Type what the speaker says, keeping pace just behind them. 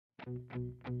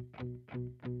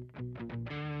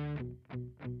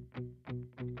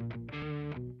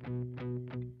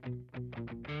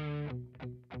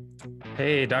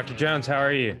Hey, Dr. Jones, how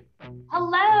are you?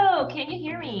 Hello, can you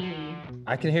hear me?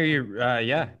 I can hear you.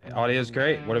 Yeah, audio's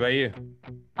great. What about you?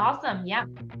 Awesome. Yeah.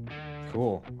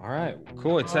 Cool. All right.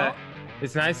 Cool. Oh,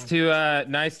 It's nice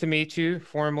to meet you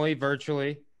formally,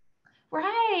 virtually.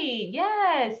 right.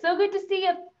 Yes. So good to see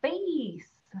a face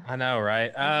I know, right?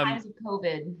 in times of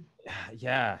COVID.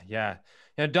 Yeah.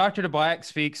 Dr. DeBlack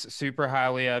speaks super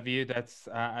highly of you. That's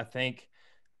I think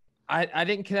I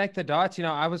didn't connect the dots.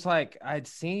 I was like, I'd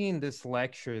seen this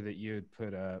lecture that you had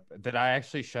put up that I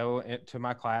actually show it to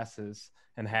my classes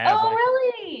and have Oh, like.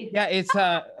 really? Yeah, it's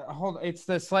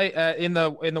the slate in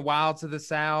the wilds of the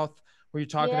South where you're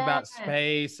talking Yes. about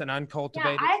space and Yeah,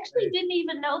 uncultivated I actually space. didn't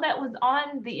even know that was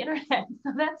on the internet.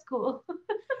 So that's cool.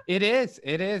 It is.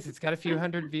 It's got a few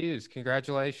hundred views.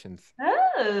 Congratulations.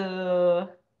 Oh,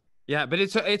 Yeah, but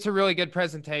it's a really good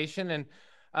presentation and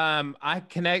I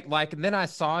connect like and then I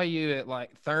saw you at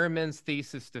like Thurman's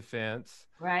thesis defense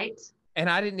right. and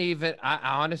I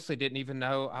honestly didn't even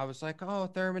know. I was like, "Oh,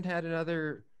 Thurman had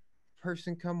another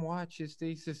person come watch his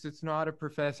thesis. It's not a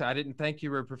professor." I didn't think you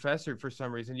were a professor for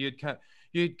some reason.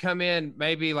 You'd come in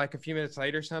maybe like a few minutes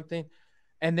later or something.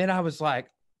 And then I was like,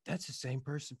 that's the same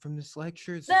person from this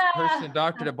lecture. It's the person Ah,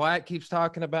 Dr. DeBlack keeps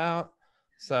talking about.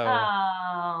 So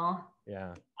oh,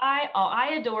 yeah.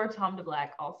 I adore Tom DeBlack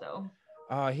also.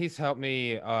 He's helped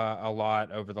me a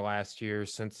lot over the last year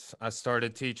since I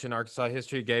started teaching Arkansas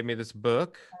history. He gave me this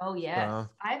book. Oh, yes. So,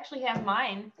 I actually have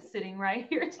mine sitting right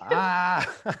here too. ah,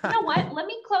 You know what? Let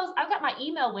me close. I've got my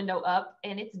email window up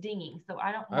and it's dinging, so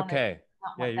I don't want to okay.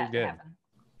 not Yeah, want you're that to good. happen.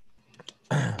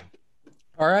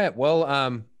 All right.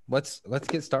 Well, let's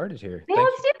get started here. Yeah,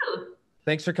 let's do.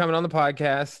 Thanks for coming on the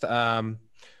podcast.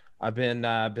 I've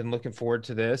been looking forward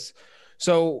to this.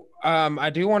 So, I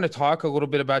do want to talk a little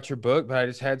bit about your book, but I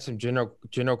just had some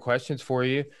general questions for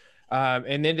you,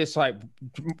 and then just like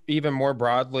even more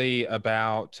broadly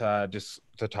about just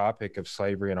the topic of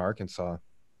slavery in Arkansas.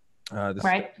 This is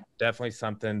Right. definitely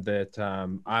something that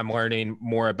I'm learning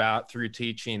more about through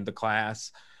teaching the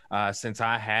class since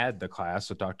I had the class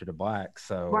with Dr. DeBlack.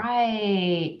 So,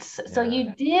 Right. So yeah.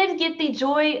 you did get the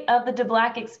joy of the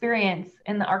DeBlack experience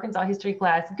in the Arkansas history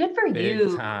class. Good for Big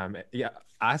you. time. Yeah,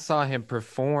 I saw him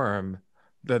perform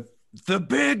the the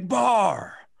big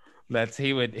bar.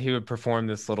 He would perform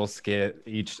this little skit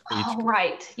each. Oh,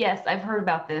 right. Yes, I've heard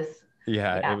about this.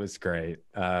 Yeah, it Yeah. was great.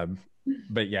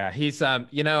 But yeah, he's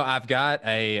I've got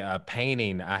a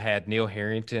painting. I had Neil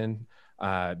Harrington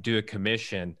do a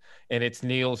commission, and it's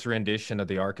Neil's rendition of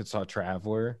the Arkansas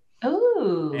Traveler. And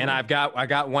Ooh. I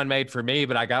got one made for me,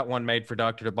 but I got one made for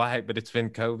Dr. DeBlack, but it's been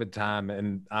COVID time,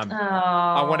 and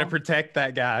I want to Oh, protect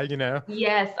that guy.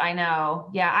 yes, I know.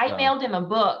 Yeah, I So mailed him a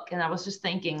book and I was just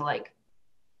thinking like,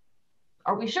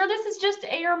 are we sure this is just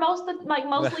air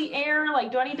mostly air?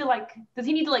 Like, do I need to like does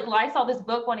he need to like Lysol this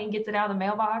book when he gets it out of the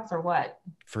mailbox or what?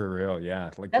 for real, yeah,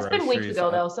 like That's been weeks groceries.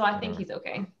 ago though, so I think Yeah. he's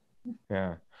okay.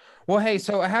 Yeah. Well, hey,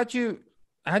 so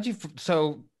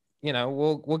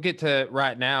we'll get to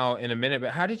right now in a minute,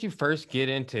 but how did you first get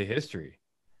into history?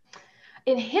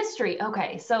 In history,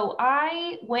 okay, so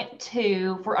I went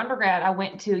to for undergrad, I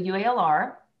went to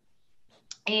UALR,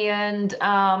 and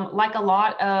like a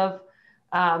lot of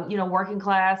working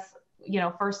class,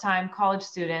 first time college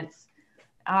students,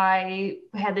 I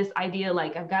had this idea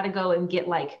like I've got to go and get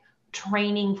like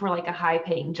training for like a high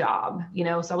paying job,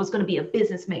 So I was going to be a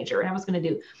business major and I was going to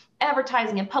do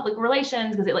advertising and public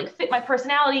relations because it like fit my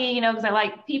personality, because I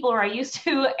like people or I used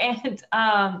to. And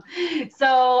and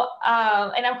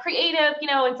I'm creative,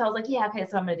 and so I was like, yeah, okay,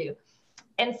 that's what I'm going to do.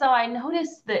 And so I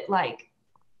noticed that like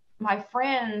my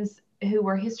friends who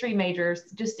were history majors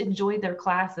just enjoyed their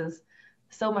classes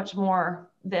so much more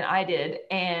than I did.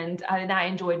 And I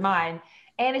enjoyed mine.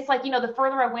 And it's like, the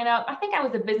further I went up, I think I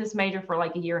was a business major for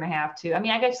like a year and a half too. I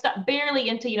mean, I just got barely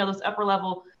into, those upper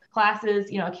level classes,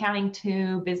 accounting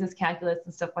two, business calculus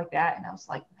and stuff like that. And I was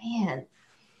like, man,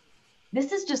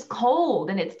 this is just cold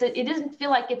and it doesn't feel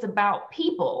like it's about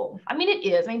people. I mean, it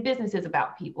is. I mean, business is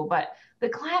about people, but the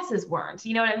classes weren't,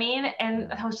 you know what I mean? And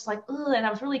Yeah. I was just like, ugh, and I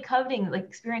was really coveting like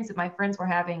experience that my friends were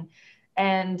having.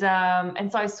 And so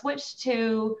I switched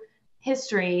to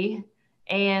history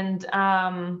and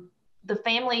the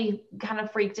family kind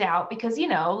of freaked out because,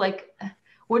 like,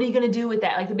 what are you going to do with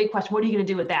that? Like the big question, what are you going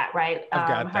to do with that? Right. I've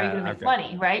got How are you that. going to I've make got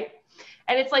money? that. Right.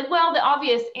 And it's like, well, the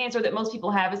obvious answer that most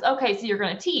people have is, okay, so you're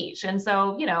going to teach. And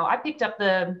so, I picked up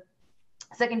the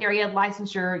secondary ed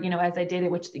licensure, as I did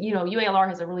it, which, UALR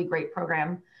has a really great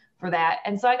program for that.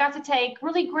 And so I got to take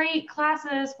really great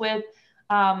classes with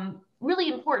Really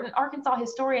important Arkansas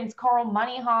historians, Carl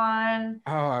Moneyhan,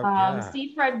 Oh, yeah.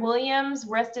 C. Fred Williams,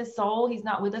 rest his soul. He's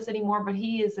not with us anymore, but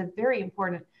he is a very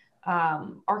important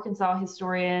Arkansas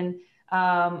historian.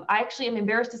 I actually am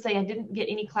embarrassed to say I didn't get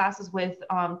any classes with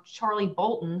Charlie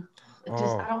Bolton. I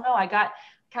Oh, don't know. I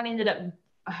kind of ended up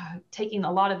taking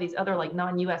a lot of these other like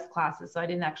non-US classes. So I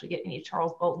didn't actually get any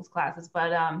Charles Bolton's classes,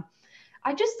 but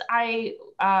I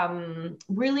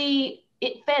really,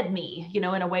 it fed me, in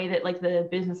a way that like the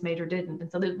business major didn't.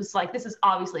 And so it was like, this is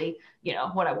obviously,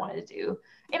 what I wanted to do.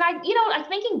 And I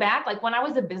thinking back, like when I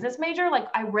was a business major, like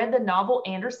I read the novel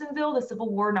Andersonville, the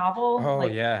Civil War novel, oh,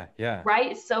 like, yeah, yeah.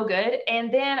 right? It's so good.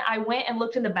 And then I went and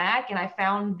looked in the back and I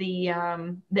found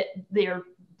that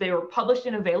they were published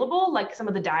and available, like some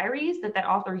of the diaries that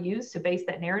author used to base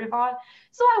that narrative on.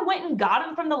 So I went and got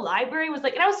them from the library. Was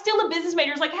like, and I was still a business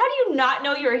major. It's like, how do you not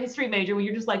know you're a history major when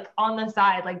you're just like on the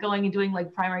side, like going and doing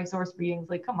like primary source readings?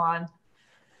 Like, come on.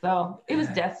 So it was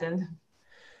destined.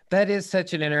 That is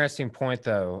such an interesting point,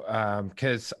 though,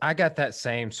 because I got that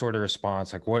same sort of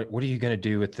response. Like, what are you going to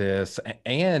do with this?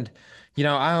 And,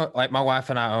 I like my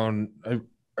wife and I own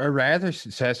a rather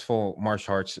successful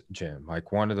martial arts gym,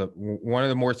 like one of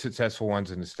the more successful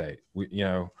ones in the state,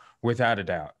 without a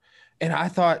doubt. And I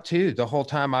thought too, the whole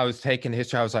time I was taking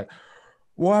history, I was like,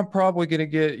 well, I'm probably going to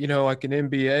get, like an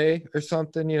MBA or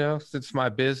something, since my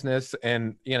business.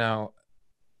 And,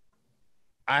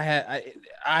 I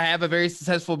have a very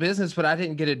successful business, but I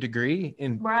didn't get a degree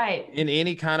in Right.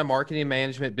 any kind of marketing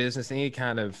management business, any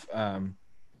kind of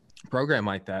program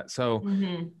like that. So,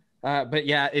 Mm-hmm. but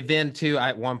yeah, then too,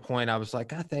 at one point I was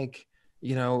like, I think, a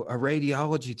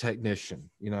radiology technician,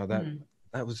 Mm-hmm.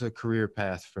 that was a career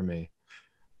path for me.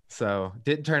 So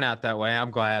didn't turn out that way.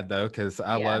 I'm glad though, because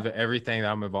I Yeah. love everything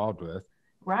that I'm involved with.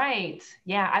 Right.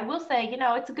 Yeah. I will say,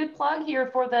 it's a good plug here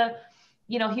for the,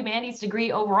 humanities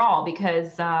degree overall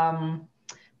because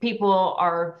people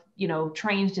are,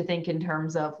 trained to think in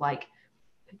terms of like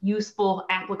useful,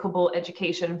 applicable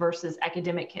education versus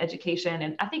academic education.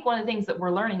 And I think one of the things that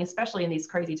we're learning, especially in these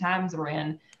crazy times we're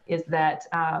in, is that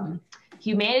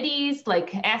humanities,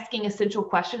 like asking essential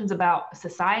questions about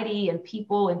society and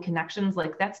people and connections,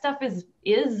 like that stuff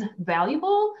is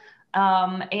valuable.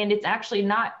 And it's actually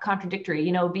not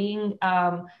contradictory, being,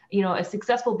 a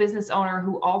successful business owner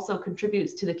who also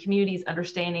contributes to the community's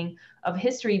understanding of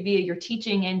history via your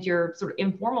teaching and your sort of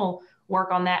informal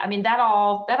work on that. I mean, that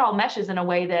all meshes in a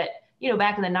way that,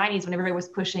 back in the 90s when everybody was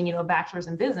pushing, a bachelor's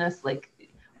in business, like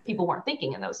people weren't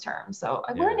thinking in those terms. So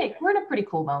Yeah. we're in a pretty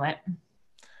cool moment.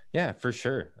 Yeah, for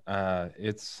sure.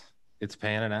 It's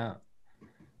panning out.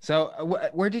 So,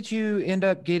 where did you end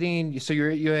up getting? So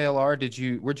you're at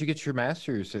UALR. Where'd you get your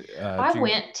master's? I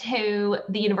went to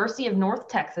the University of North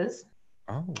Texas,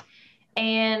 Oh,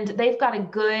 and they've got a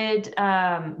good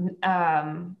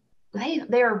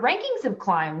their rankings have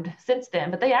climbed since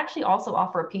then, but they actually also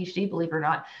offer a PhD, believe it or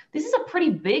not. This is a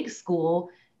pretty big school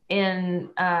in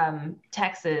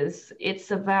Texas.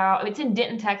 It's in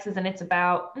Denton, Texas, and it's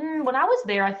about, when I was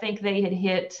there, I think they had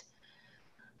hit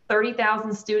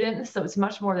 30,000 students. So it's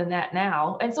much more than that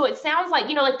now. And so it sounds like,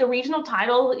 like the regional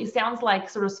title, it sounds like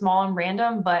sort of small and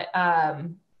random, but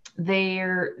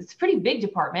it's a pretty big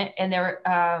department, and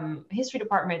their history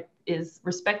department is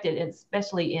respected,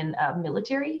 especially in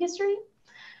military history.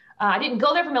 I didn't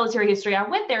go there for military history. I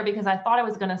went there because I thought I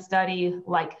was going to study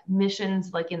like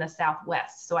missions, like in the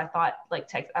Southwest. So I thought like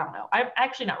Texas, I don't know. I'm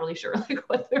actually not really sure like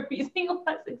what the reasoning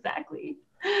was exactly.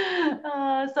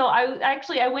 So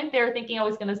I went there thinking I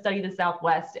was going to study the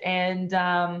Southwest, and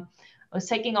I was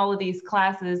taking all of these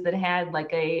classes that had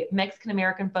like a Mexican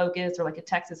American focus or like a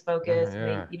Texas focus,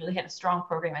 and yeah. they had a strong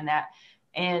program in that.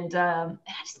 And I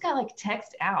just got like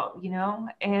text out,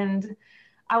 and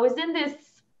I was in this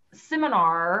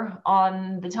seminar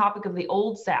on the topic of the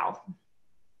Old South,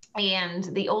 and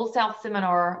the Old South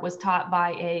seminar was taught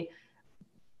by a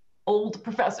old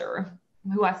professor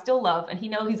who I still love, and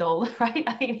he's old, right?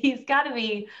 I mean, he's got to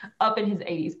be up in his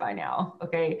 80s by now,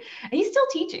 okay? And he's still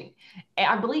teaching.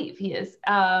 I believe he is.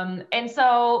 And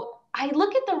so I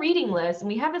look at the reading list, and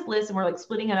we have this list, and we're like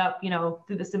splitting it up,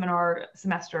 through the seminar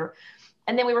semester.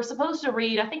 And then we were supposed to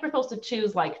read, I think we're supposed to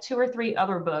choose like 2 or 3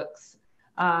 other books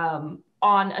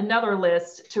on another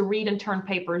list to read and turn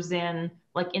papers in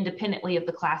like independently of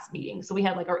the class meeting. So we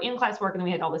had like our in-class work, and then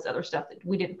we had all this other stuff that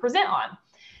we didn't present on.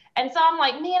 And so I'm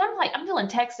like, man, I'm feeling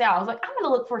texted out. I was like, I'm going to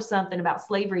look for something about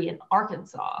slavery in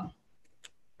Arkansas.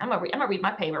 I'm going to read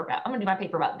my paper about, I'm going to do my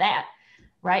paper about that.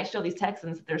 right? Show these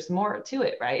Texans that there's more to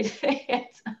it, right? And,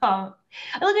 I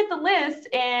look at the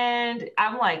list and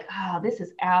I'm like, oh, this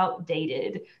is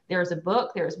outdated. There's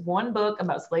one book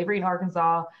about slavery in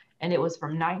Arkansas, and it was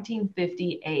from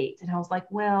 1958. And I was like,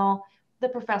 well, the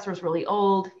professor's really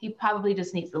old. He probably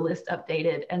just needs the list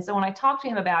updated. And so when I talked to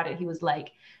him about it, he was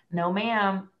like, no,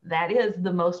 ma'am, that is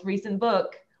the most recent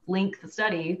book, length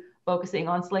study focusing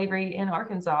on slavery in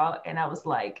Arkansas. And I was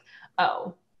like,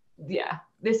 oh, yeah,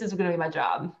 this is going to be my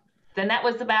job. Then that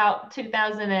was about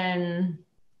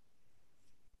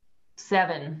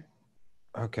 2007.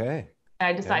 Okay.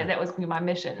 I decided that was going to be my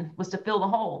mission, was to fill the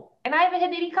hole. And I haven't had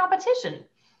any competition.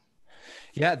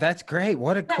 Yeah, that's great.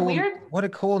 Isn't that weird? What a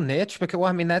cool niche. Because, well,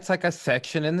 I mean, that's like a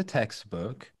section in the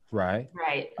textbook, right?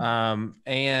 Right.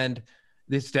 And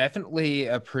it's definitely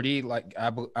a pretty, like,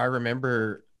 I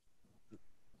remember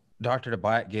Dr.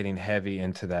 DeBlack getting heavy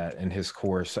into that in his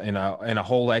course in a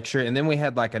whole lecture. And then we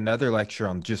had like another lecture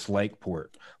on just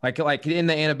Lakeport, like in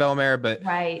the antebellum era, but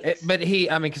right. I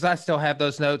mean, cause I still have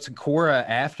those notes, and Cora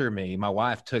after me, my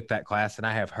wife took that class and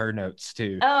I have her notes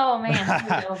too. Oh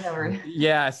man.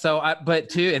 Yeah. So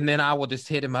and then I will just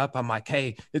hit him up. I'm like,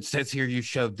 hey, it says here you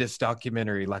showed this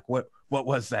documentary. Like what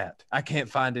was that? I can't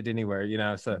find it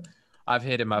anywhere, so I've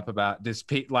hit him up about this,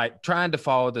 like trying to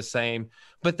follow the same,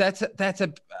 but I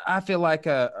feel like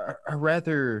a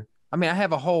rather, I mean, I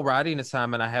have a whole writing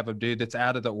assignment. I have a dude that's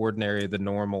out of the ordinary, the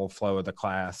normal flow of the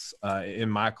class,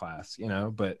 in my class,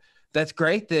 but that's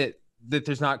great that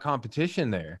there's not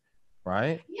competition there.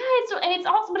 Right. Yeah. It's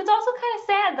also kind of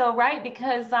sad though, right?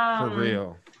 Because, for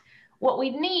real, what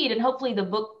we need, and hopefully the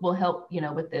book will help,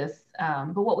 with this.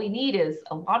 But what we need is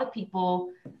a lot of people,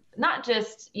 not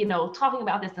just, talking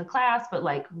about this in class, but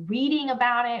like reading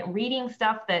about it, reading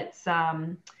stuff that's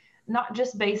not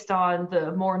just based on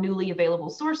the more newly available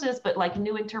sources, but like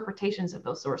new interpretations of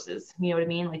those sources. You know what I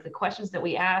mean? Like the questions that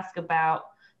we ask about,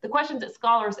 the questions that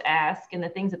scholars ask and the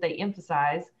things that they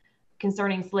emphasize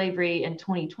concerning slavery in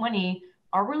 2020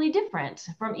 are really different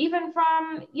from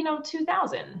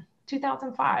 2000,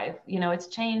 2005. It's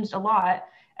changed a lot.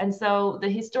 And so the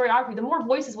historiography, the more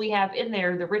voices we have in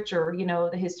there, the richer,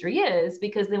 the history is,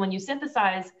 because then when you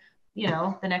synthesize,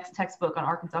 the next textbook on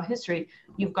Arkansas history,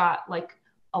 you've got like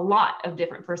a lot of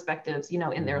different perspectives,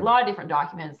 in there, a lot of different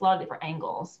documents, a lot of different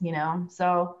angles,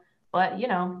 So, but,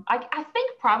 I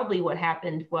think probably what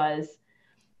happened was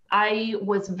I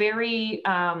was very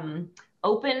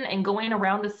open and going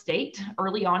around the state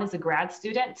early on as a grad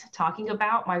student, talking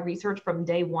about my research from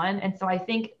day one. And so I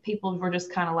think people were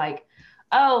just kind of like,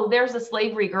 oh, there's a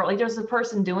slavery girl, like there's a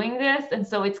person doing this. And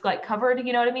so it's like covered,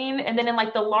 you know what I mean? And then in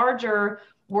like the larger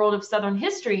world of Southern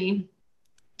history,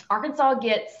 Arkansas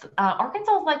is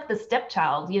like the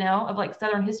stepchild, of like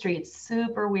Southern history. It's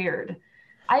super weird.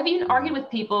 I've even argued with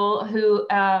people who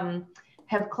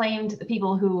have claimed,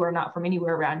 people who are not from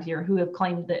anywhere around here, who have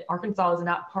claimed that Arkansas is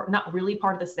not really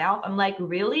part of the South. I'm like,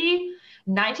 really?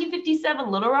 1957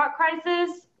 Little Rock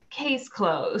crisis? Case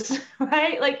closed,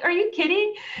 right? Like, are you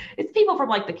kidding? It's people from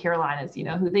like the Carolinas,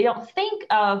 who they don't think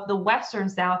of the Western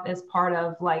South as part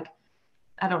of like,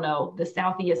 I don't know, the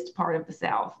Southeast part of the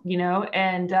South,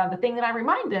 And the thing that I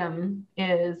remind them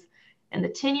is, in the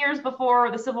 10 years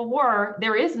before the Civil War,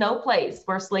 there is no place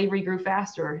where slavery grew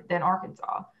faster than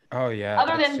Arkansas. Oh yeah,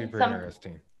 other than super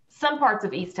interesting. Some parts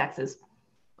of East Texas,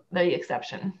 the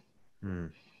exception.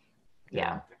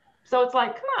 Yeah. So it's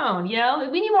like, come on,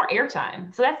 we need more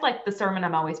airtime. So that's like the sermon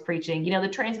I'm always preaching. The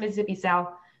Trans-Mississippi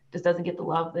South just doesn't get the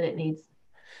love that it needs.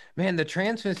 Man, the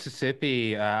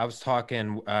Trans-Mississippi, I was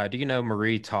talking, do you know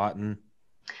Marie Totten?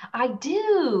 I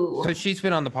do. So she's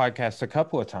been on the podcast a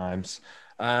couple of times.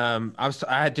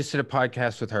 I just did a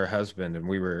podcast with her husband, and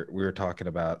we were talking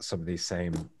about some of these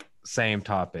same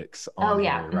topics on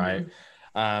here, right?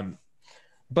 I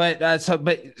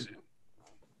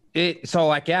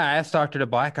asked Dr.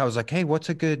 DeBlack, I was like, hey, what's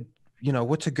a good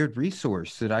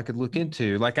resource that I could look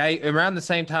into? Like around the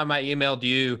same time I emailed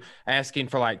you asking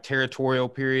for like territorial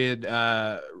period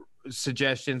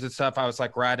suggestions and stuff, I was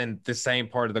like right in the same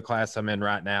part of the class I'm in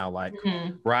right now, like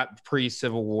right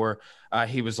pre-Civil War.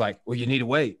 He was like, well, you need to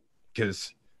wait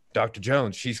because Dr.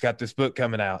 Jones, she's got this book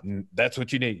coming out and that's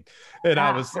what you need. And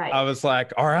I was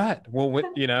like, all right, well,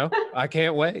 I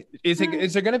can't wait. Is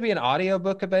there going to be an audio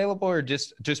book available or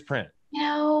just print?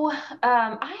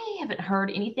 I haven't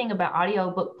heard anything about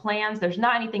audiobook plans. There's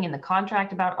not anything in the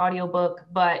contract about audiobook,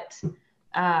 but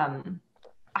I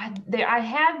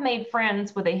have made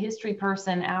friends with a history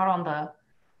person out on the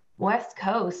West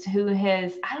Coast who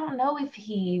has, I don't know if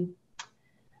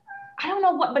I don't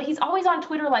know what, but he's always on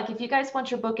Twitter. Like, if you guys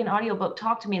want your book in audiobook,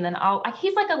 talk to me. And then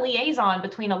he's like a liaison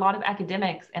between a lot of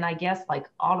academics and I guess like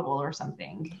Audible or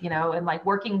something, and like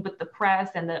working with the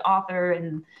press and the author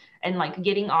and like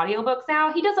getting audiobooks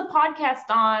out. He does a podcast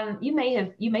on, you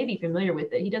may be familiar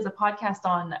with it. He does a podcast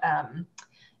on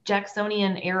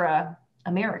Jacksonian era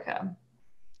America.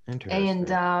 Interesting.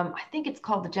 And I think it's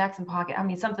called the Jackson Pocket. I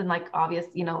mean, something like obvious,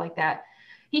 like that.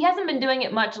 He hasn't been doing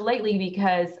it much lately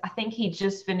because I think he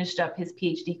just finished up his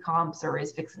PhD comps or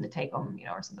is fixing to take them,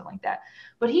 or something like that.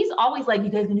 But he's always like, you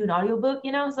guys can do an audiobook,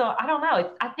 So I don't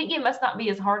know. I think it must not be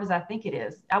as hard as I think it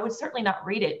is. I would certainly not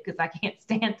read it because I can't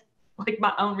stand like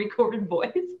my own recorded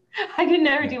voice. I could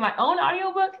never do my own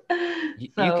audiobook. You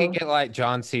could get like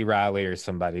John C. Riley or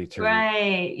somebody to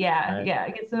right. Yeah. Right? Yeah.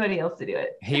 Get somebody else to do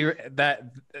it.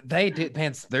 They did,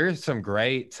 man. There's some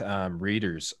great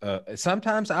readers.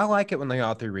 Sometimes I like it when the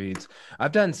author reads.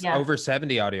 I've done over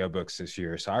 70 audiobooks this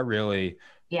year, so I really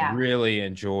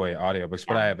enjoy audiobooks.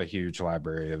 But I have a huge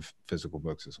library of physical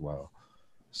books as well.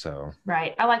 So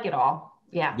right, I like it all.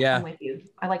 Yeah, I'm with you.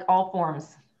 I like all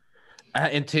forms.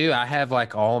 And two, I have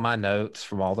like all my notes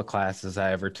from all the classes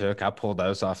I ever took. I pull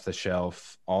those off the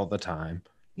shelf all the time.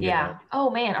 Yeah. Oh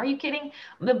man, are you kidding?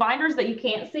 The binders that you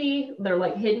can't see, they're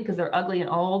like hidden because they're ugly and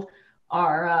old,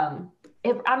 are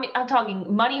I'm talking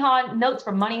notes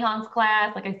from Money Han's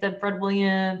class, like I said, Fred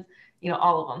Williams,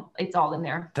 all of them. It's all in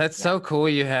there. That's so cool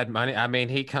you had money. I mean,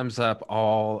 he comes up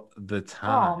all the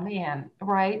time. Oh man,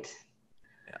 right.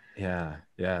 Yeah.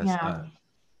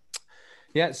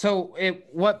 Yeah. So at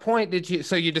what point did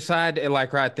you decide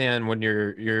like right then when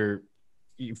you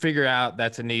figure out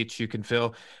that's a niche you can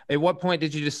fill, at what point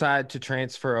did you decide to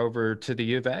transfer over to the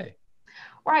U of A?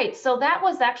 Right. So that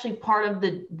was actually part of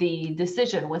the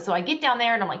decision so I get down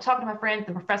there and I'm like talking to my friends,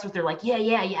 the professors, they're like, yeah,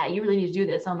 you really need to do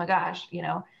this. Oh my gosh,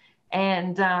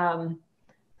 and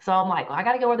so I'm like, well, I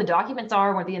got to go where the documents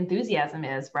are, where the enthusiasm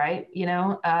is. Right.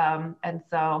 And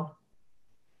so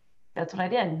that's what I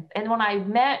did. And when I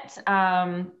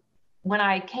when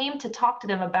I came to talk to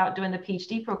them about doing the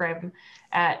PhD program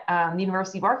at the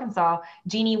University of Arkansas,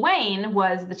 Jeannie Wayne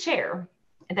was the chair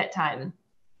at that time.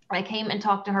 I came and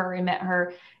talked to her and met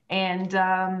her,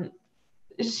 and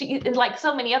she, like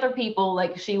so many other people,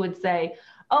 like she would say,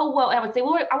 oh, well, I would say,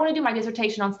 well, I want to do my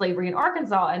dissertation on slavery in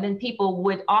Arkansas. And then people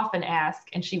would often ask,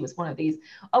 and she was one of these,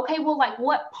 okay, well, like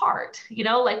what part,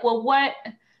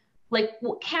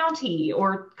 what county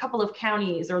or a couple of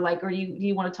counties, or do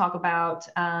you want to talk about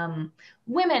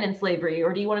women in slavery,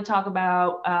 or do you want to talk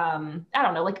about I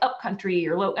don't know, like upcountry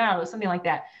or I don't know, something like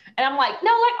that. And I'm like,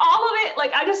 no, like all of it.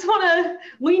 Like I just want to.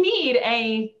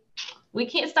 We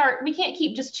can't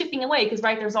keep just chipping away because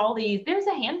there's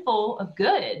a handful of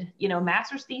good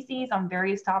master's theses on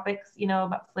various topics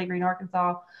about slavery in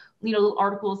Arkansas, little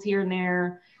articles here and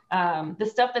there. The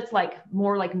stuff that's like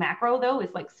more like macro though is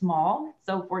like small.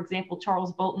 So for example,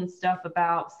 Charles Bolton's stuff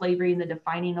about slavery and the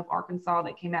defining of Arkansas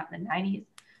that came out in the 90s.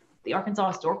 The Arkansas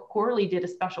Historical Quarterly did a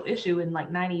special issue in like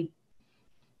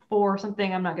 94 or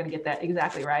something. I'm not going to get that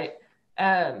exactly right.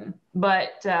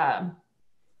 But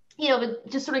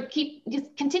just sort of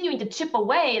just continuing to chip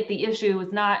away at the issue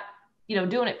is not,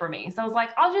 doing it for me. So I was like,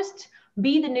 I'll just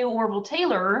be the new Orville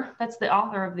Taylor. That's the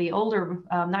author of the older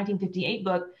 1958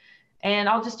 book. And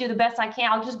I'll just do the best I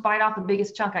can. I'll just bite off the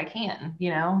biggest chunk I can,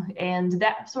 and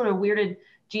that sort of weirded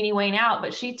Jeannie Wayne out,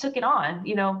 but she took it on,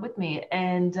 with me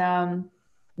and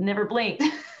never blinked.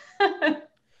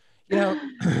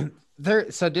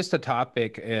 So just a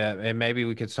topic, and maybe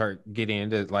we could start getting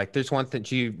into like, there's one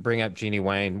that you bring up, Jeannie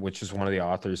Wayne, which is one of the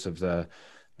authors of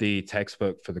the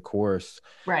textbook for the course.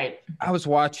 Right. I was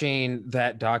watching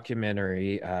that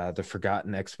documentary, The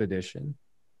Forgotten Expedition.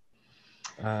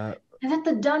 Is it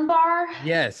the Dunbar?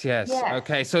 Yes.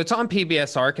 Okay, so it's on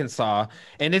PBS Arkansas,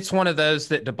 and it's one of those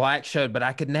that the Black showed, but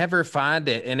I could never find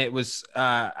it. And it was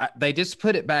they just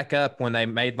put it back up when they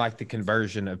made like the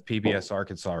conversion of PBS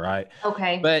Arkansas, right?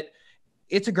 Okay. But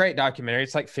it's a great documentary.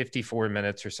 It's like 54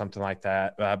 minutes or something like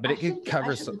that. But it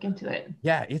covers. I should look into it.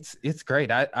 Yeah, it's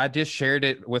great. I just shared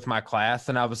it with my class,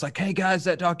 and I was like, "Hey guys,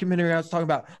 that documentary I was talking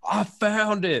about, I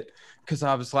found it," because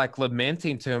I was like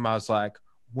lamenting to him. I was like,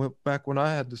 well, back when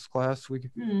I had this class, we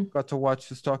got to watch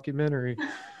this documentary.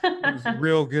 It was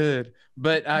real good.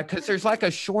 But because there's like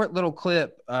a short little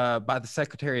clip by the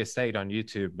Secretary of State on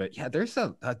YouTube. But yeah, there's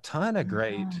a ton of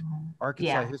great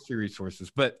Arkansas history resources.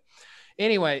 But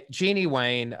anyway, Jeannie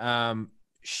Wayne,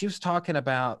 she was talking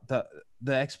about the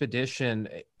expedition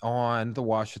on the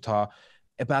Ouachita,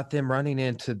 about them running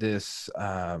into this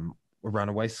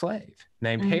runaway slave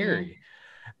named Harry.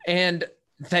 And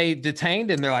they detained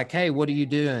him. They're like, "Hey, what are you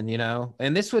doing?" You know,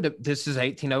 and this is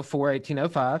 1804,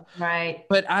 1805. Right.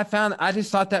 But I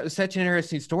just thought that was such an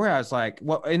interesting story. I was like,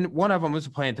 well, and one of them was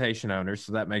a plantation owner,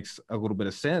 so that makes a little bit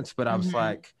of sense. But I was Hmm.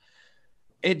 like,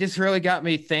 it just really got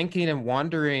me thinking and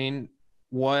wondering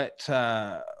what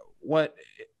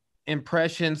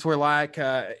impressions were like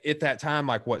at that time,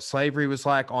 like what slavery was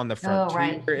like on the Oh,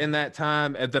 frontier right. in that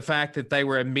time. And the fact that they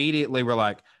were immediately were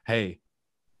like, "Hey,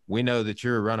 we know that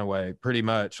you're a runaway," pretty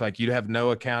much. Like you have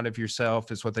no account of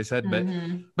yourself, is what they said.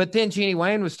 Hmm. But then Jeannie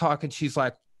Wayne was talking. She's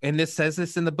like, and this says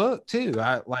this in the book too.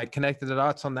 I like connected the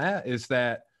dots on that. Is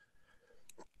that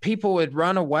people would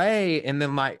run away, and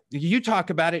then like you talk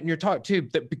about it in your talk too,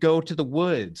 that go to the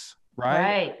woods, right?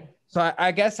 Right. So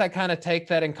I guess I kind of take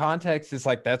that in context. Is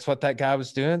like that's what that guy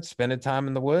was doing, spending time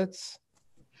in the woods.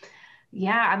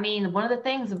 Yeah. I mean, one of the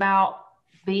things about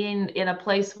being in a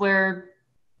place where,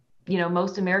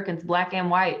 most Americans, black and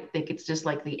white, think it's just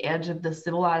like the edge of the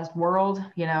civilized world,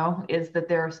 is that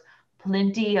there's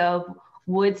plenty of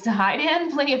woods to hide in,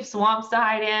 plenty of swamps to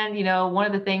hide in. One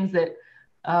of the things that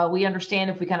we understand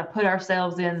if we kind of put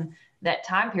ourselves in that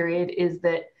time period is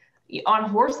that on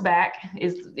horseback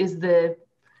is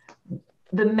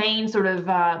the main sort of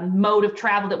mode of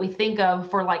travel that we think of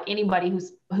for like anybody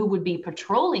who would be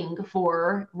patrolling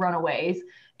for runaways.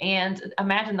 And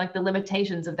imagine like the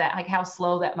limitations of that, like how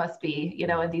slow that must be,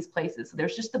 in these places. So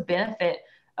there's just the benefit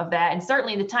of that. And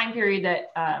certainly the time period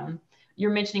that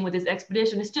you're mentioning with this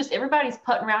expedition, it's just everybody's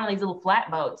putting around on these little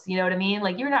flatboats. You know what I mean?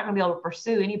 Like you're not going to be able to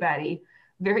pursue anybody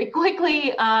very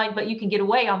quickly, but you can get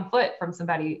away on foot from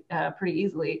somebody pretty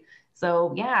easily.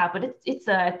 So yeah, but it's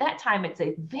at that time it's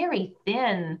a very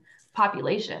thin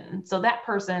population. So that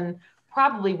person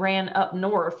probably ran up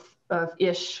north of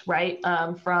ish, right,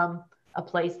 from a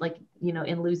place like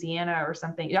in Louisiana or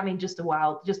something. I mean, just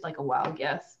like a wild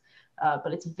guess.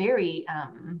 But it's very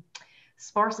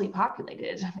sparsely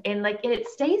populated, and like it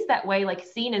stays that way, like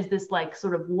seen as this like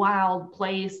sort of wild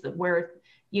place where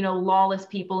lawless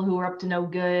people who are up to no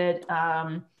good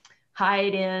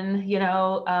hide in,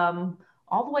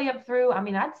 all the way up through, I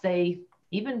mean, I'd say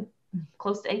even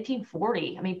close to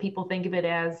 1840. I mean, people think of it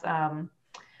as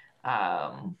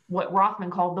what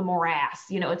Rothman called the morass.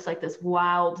 It's like this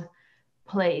wild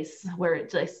place where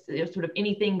it's just sort of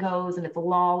anything goes and it's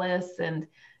lawless. And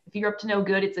if you're up to no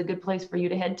good, it's a good place for you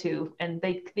to head to. And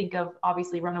they think of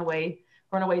obviously runaways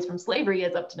from slavery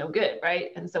as up to no good,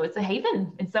 right? And so it's a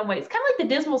haven in some ways. It's kind of like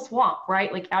the Dismal Swamp,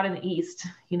 right? Like out in the East,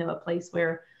 a place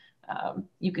where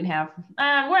you can have,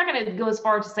 we're not going to go as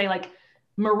far as to say like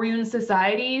maroon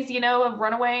societies, of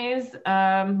runaways,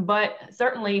 but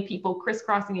certainly people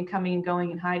crisscrossing and coming and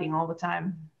going and hiding all the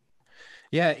time.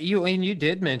 Yeah, you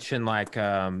did mention like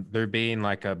there being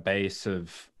like a base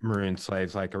of maroon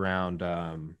slaves like around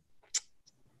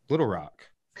Little Rock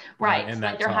Right. in Like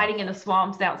that they're hiding talk. in the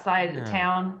swamps outside of the Yeah.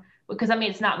 town. Because I mean,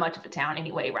 it's not much of a town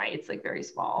anyway, right? It's like very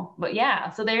small. But yeah,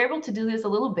 so they're able to do this a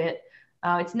little bit.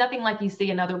 It's nothing like you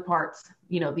see in other parts,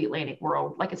 of the Atlantic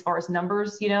world, like as far as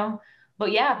numbers,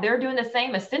 But yeah, they're doing the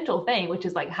same essential thing, which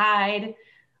is like hide,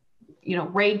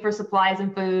 raid for supplies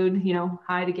and food,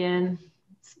 hide again.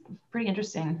 It's pretty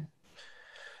interesting.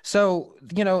 So,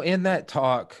 in that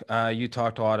talk, you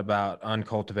talked a lot about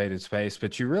uncultivated space,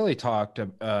 but you really talked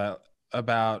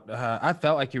about, I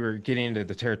felt like you were getting into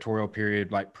the territorial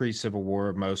period, like pre-Civil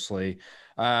War mostly.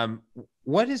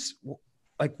 What is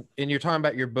like, and you're talking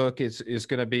about your book is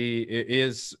going to be,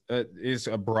 is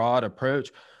a broad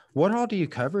approach. What all do you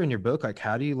cover in your book? Like,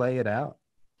 how do you lay it out?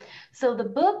 So the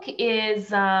book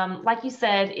is, like you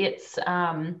said,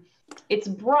 it's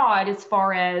broad as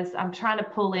far as I'm trying to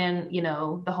pull in,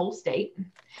 the whole state,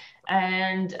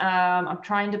 and I'm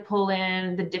trying to pull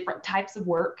in the different types of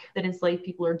work that enslaved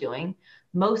people are doing.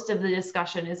 Most of the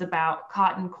discussion is about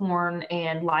cotton, corn,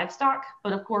 and livestock,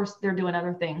 but of course they're doing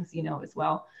other things, as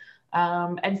well.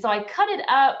 And so I cut it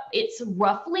up. It's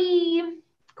roughly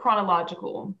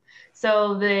chronological.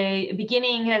 So the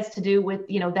beginning has to do with,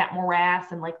 that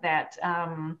morass and like that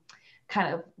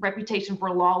kind of reputation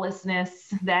for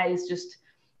lawlessness that is just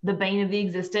the bane of the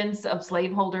existence of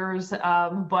slaveholders,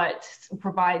 but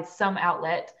provides some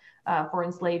outlet for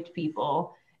enslaved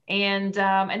people. And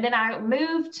then I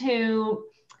moved to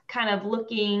kind of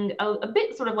looking a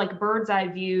bit sort of like bird's eye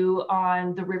view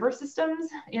on the river systems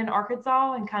in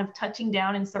Arkansas and kind of touching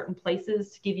down in certain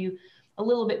places to give you a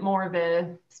little bit more of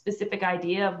a specific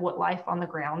idea of what life on the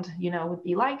ground, would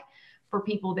be like for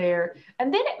people there.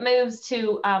 And then it moves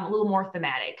to a little more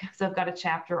thematic. So I've got a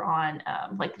chapter on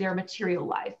like their material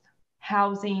life,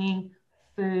 housing,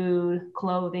 food,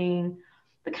 clothing,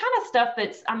 the kind of stuff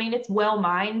that's, I mean, it's well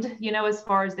mined, as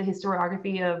far as the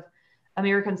historiography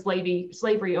American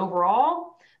slavery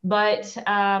overall, but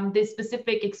the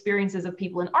specific experiences of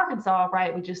people in Arkansas,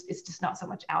 right? It's just not so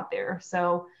much out there.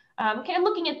 So kind of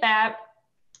looking at that,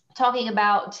 talking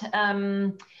about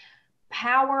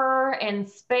power and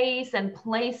space and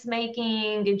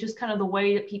placemaking, and just kind of the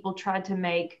way that people tried to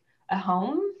make a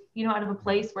home, out of a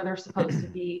place where they're supposed to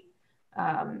be,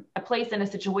 a place in a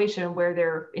situation where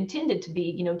they're intended to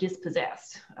be,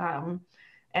 dispossessed.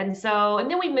 And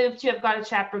then we moved to, I've got a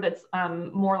chapter that's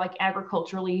more like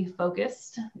agriculturally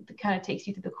focused. It kind of takes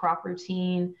you through the crop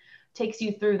routine, takes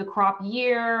you through the crop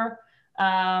year,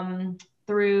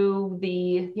 through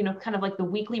the, kind of like the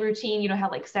weekly routine, how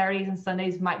like Saturdays and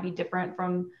Sundays might be different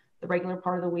from the regular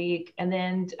part of the week. And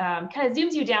then kind of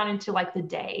zooms you down into like the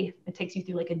day. It takes you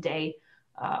through like a day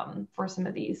for some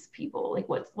of these people. Like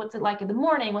what's it like in the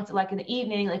morning? What's it like in the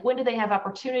evening? Like when do they have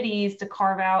opportunities to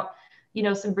carve out,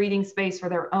 some breathing space for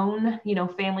their own,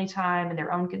 family time and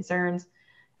their own concerns.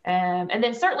 And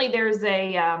then certainly there's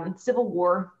a Civil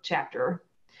War chapter.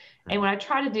 And what I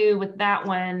try to do with that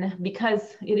one,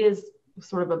 because it is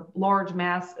sort of a large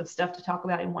mass of stuff to talk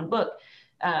about in one book,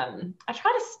 I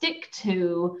try to stick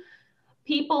to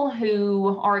people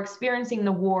who are experiencing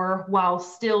the war while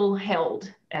still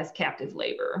held as captive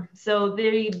labor. So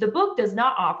the book does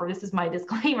not offer, this is my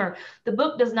disclaimer, the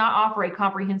book does not offer a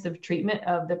comprehensive treatment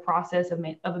of the process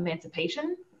of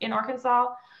emancipation in Arkansas,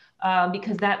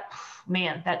 because that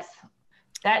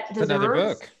deserves another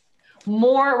book.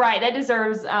 More, right? That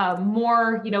deserves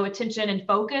more, attention and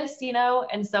focus,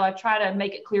 and so I try to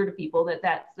make it clear to people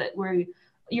that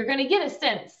you're going to get a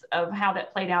sense of how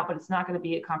that played out, but it's not going to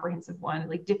be a comprehensive one.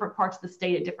 Like different parts of the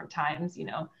state at different times, you're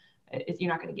not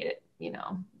going to get it,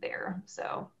 there.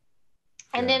 So,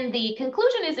 and then the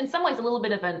conclusion is in some ways a little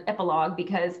bit of an epilogue,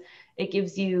 because it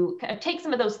gives you kind of take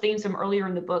some of those themes from earlier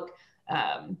in the book,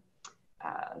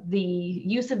 the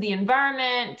use of the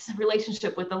environment,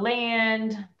 relationship with the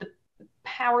land, the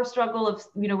power struggle of,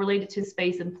 related to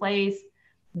space and place,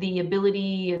 the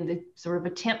ability and the sort of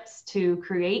attempts to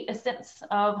create a sense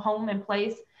of home and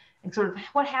place, and sort of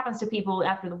what happens to people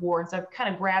after the war. And so I've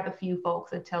kind of grabbed a few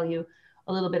folks and tell you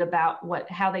a little bit about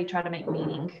how they try to make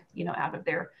meaning, out of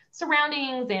their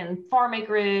surroundings and farm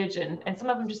acreage. And some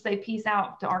of them just say peace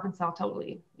out to Arkansas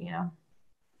totally, Yeah.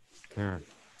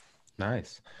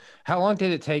 Nice. How long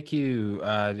did it take you?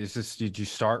 Did you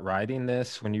start writing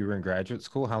this when you were in graduate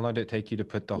school? How long did it take you to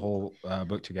put the whole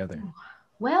book together?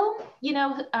 Well,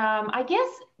 I guess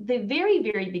the very,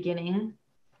 very beginning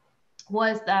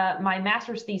was my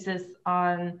master's thesis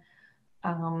on,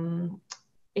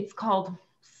 it's called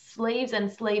Slaves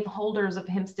and Slaveholders of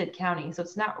Hempstead County. So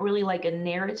it's not really like a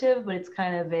narrative, but it's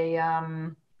kind of a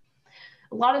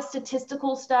lot of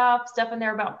statistical stuff in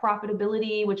there about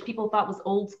profitability, which people thought was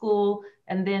old school.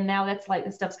 And then now that's like,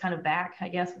 the stuff's kind of back, I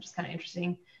guess, which is kind of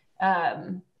interesting.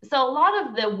 So a lot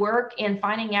of the work in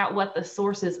finding out what the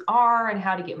sources are and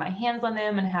how to get my hands on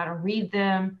them and how to read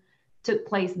them took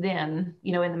place then,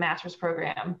 in the master's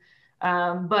program.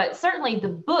 But certainly the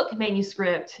book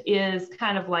manuscript is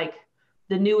kind of like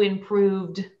the new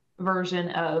improved version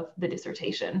of the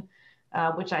dissertation,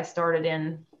 which I started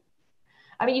in.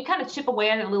 I mean, you kind of chip away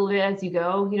at it a little bit as you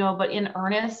go, but in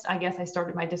earnest, I guess I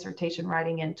started my dissertation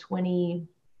writing in 2011,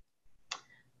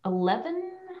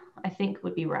 I think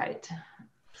would be right.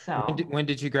 So when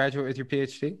did you graduate with your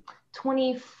PhD?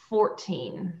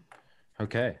 2014.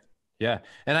 Okay. Yeah.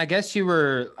 And I guess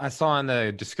I saw in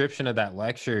the description of that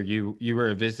lecture, you were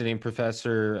a visiting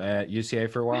professor at UCA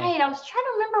for a while. Right. I was trying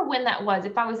to remember when that was,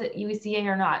 if I was at UCA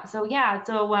or not. So yeah.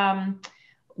 So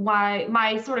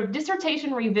my sort of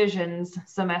dissertation revisions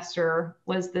semester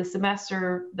was the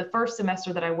first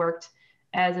semester that I worked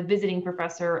as a visiting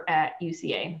professor at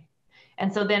UCA.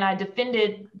 And so then I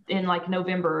defended in like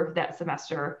November that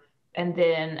semester, and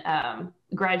then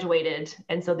graduated.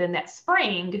 And so then that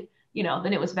spring,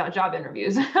 then it was about job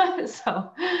interviews.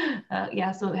 So so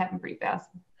it happened pretty fast.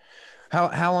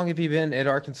 How long have you been at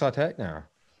Arkansas Tech now?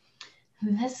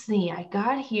 Let's see, I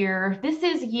got here. This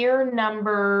is year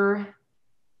number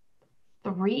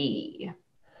 3.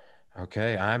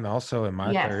 Okay, I'm also in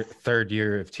my third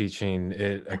year of teaching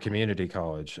at a community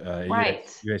college, right.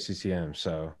 USCCM.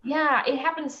 So yeah, it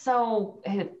happened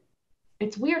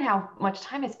it's weird how much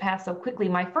time has passed so quickly.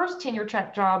 My first tenure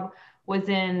track job was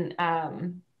in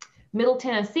Middle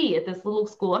Tennessee at this little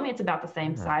school. I mean, it's about the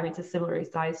same size. I mean, it's a similarly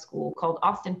sized school called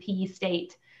Austin Peay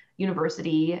State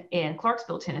University in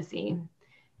Clarksville, Tennessee.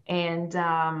 And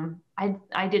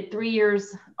I did 3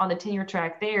 years on the tenure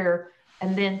track there.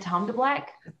 And then Tom DeBlack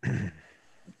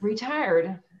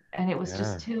retired, and it was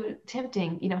just too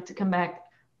tempting, to come back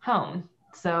home.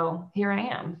 So here I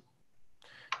am.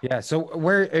 Yeah. So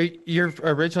where are you're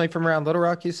originally from around Little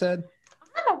Rock, you said?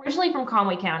 I'm originally from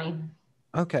Conway County,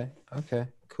 Okay. Okay.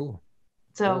 Cool. Cool.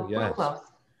 so real Yes. close.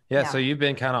 Yeah. So Yeah. you've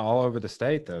been kind of all over the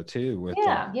state though, too, with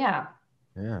Yeah. Yeah.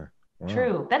 yeah. Wow.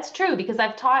 True. That's true because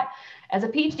I've taught as a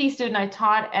PhD student, I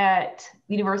taught at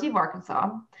University of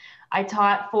Arkansas. I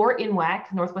taught for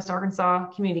NWAC, Northwest Arkansas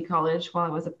Community College, while I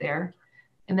was up there.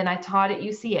 And then I taught at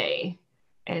UCA.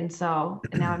 And now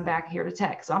I'm back here to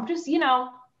Tech. So I'm just,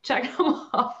 checking them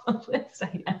off the list, I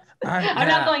guess. I'm not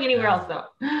Yeah. going anywhere else Yeah.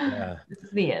 though. Yeah. This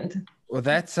is the end. Well,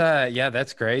 that's yeah,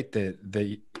 that's great.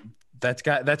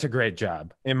 That's a great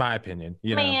job, in my opinion,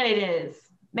 you know. Man, it is.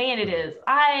 Man, it So, is.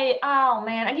 Oh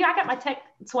man. Yeah, I got my tech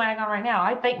swag on right now.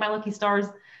 I thank my lucky stars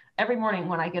every morning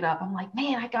when I get up. I'm like,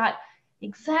 man, I got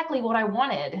exactly what I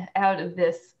wanted out of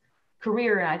this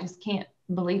career. And I just can't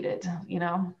believe it.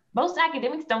 Most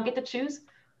academics don't get to choose,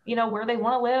 where they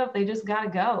want to live. They just got to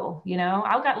go.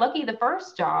 I got lucky the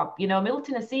first job. Middle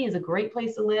Tennessee is a great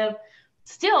place to live.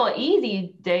 Still an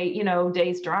easy day,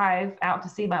 day's drive out to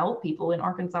see my old people in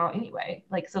Arkansas anyway.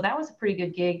 Like, so that was a pretty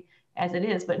good gig as it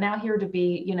is. But now here to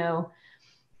be,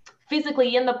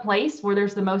 physically in the place where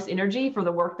there's the most energy for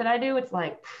the work that I do, it's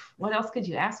like, what else could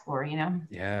you ask for?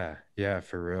 yeah, yeah,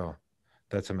 for real.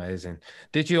 That's amazing.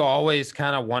 Did you always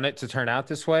kind of want it to turn out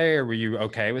this way, or were you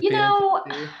okay with You being in know,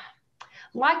 Tennessee?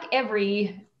 like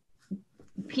every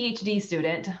PhD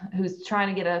student who's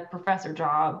trying to get a professor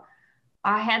job,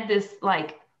 I had this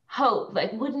like hope,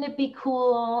 like, wouldn't it be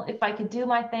cool if I could do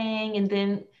my thing and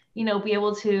then, be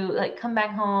able to like come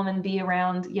back home and be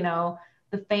around,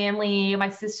 the family. My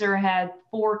sister had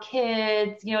 4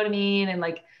 kids, you know what I mean? And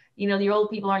like, the old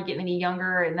people aren't getting any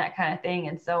younger and that kind of thing.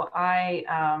 And so I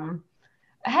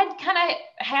had kind of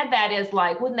had that as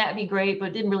like, wouldn't that be great?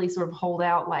 But didn't really sort of hold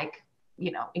out like,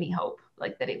 any hope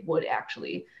like that it would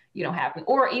actually, happen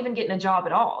or even getting a job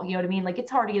at all. You know what I mean? Like it's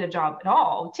hard to get a job at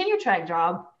all. Tenure track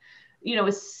job,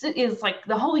 is like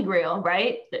the holy grail,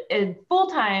 right? A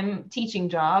full-time teaching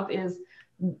job is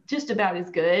just about as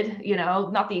good,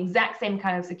 not the exact same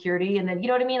kind of security. And then, you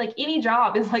know what I mean? Like any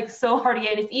job is like so hard to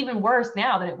get. It's even worse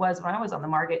now than it was when I was on the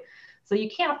market. So you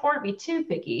can't afford to be too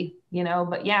picky.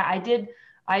 But yeah, I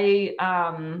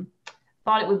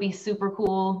thought it would be super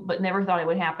cool, but never thought it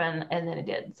would happen. And then it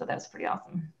did. So that's pretty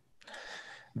awesome.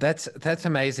 That's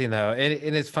amazing though.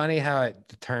 And it's funny how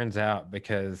it turns out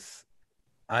because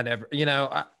I never,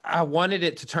 I wanted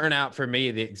it to turn out for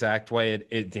me the exact way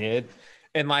it did.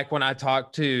 And like when I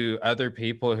talk to other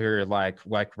people who are like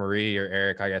Marie or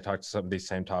Eric, like I talked to some of these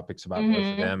same topics about both of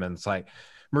Mm-hmm. them. And it's like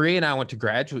Marie and I went to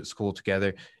graduate school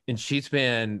together and she's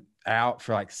been out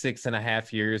for like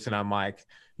 6.5 years. And I'm like,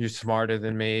 you're smarter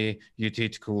than me. You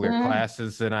teach cooler Mm-hmm.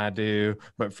 classes than I do.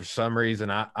 But for some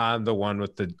reason, I'm the one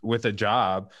with a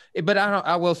job. But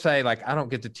I will say, like, I don't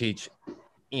get to teach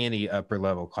any upper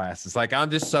level classes. Like I'm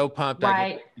just so pumped I get to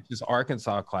Right. teach this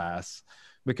Arkansas class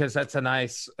because it's a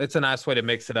nice way to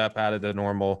mix it up out of the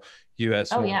normal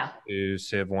US Oh, 1 yeah. and 2,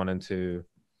 Civ 1 and 2.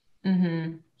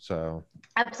 Mm-hmm. So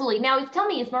Absolutely. Now, tell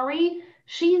me, is Marie,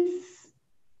 she's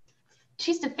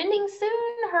defending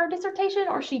soon her dissertation,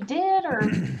 or she did, or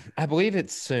I believe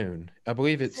it's soon. I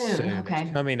believe it's soon? soon. It's Okay.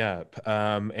 coming up.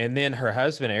 And then her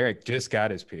husband Eric just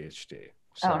got his PhD. Oh,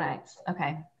 So nice.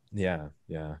 Okay. yeah,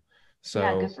 yeah. Yeah,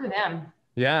 So good for them.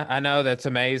 yeah, I know that's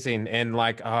amazing. And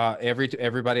like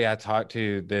everybody I talked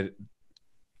to that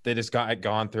has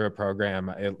gone through a program,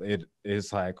 it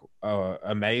is like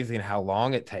amazing how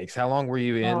long it takes. How long were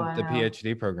you Oh, in I the know.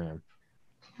 PhD program?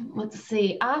 Let's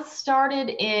see. I started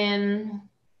in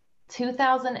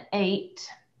 2008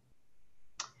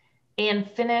 and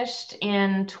finished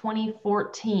in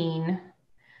 2014.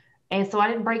 And so I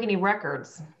didn't break any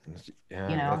records, you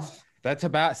Yeah, know. that's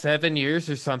about 7 years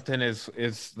or something. Is I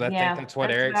think Yeah, that's what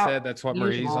that's Eric about said. That's what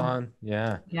Marie's usual. on.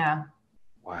 Yeah. Yeah.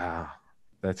 Wow,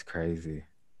 that's crazy.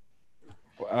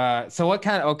 So what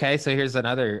kind of okay? So here's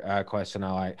another question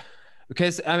I like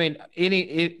because I mean,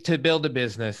 to build a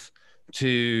business,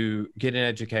 to get an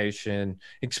education,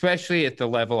 especially at the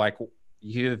level like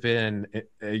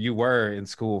you were in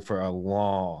school for a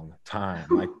long time,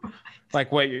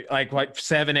 like what you like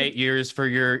 7 8 years for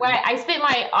your. Well, I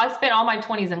spent all my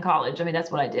 20s in college. I mean, that's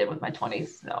what I did with my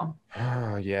 20s. So,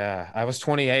 Oh yeah, I was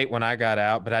 28 when I got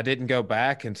out, but I didn't go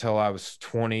back until I was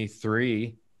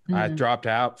 23. I mm. dropped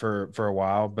out for a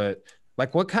while, but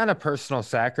like what kind of personal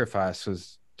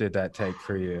sacrifices did that take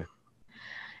for you?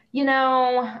 you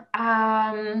know,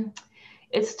 um,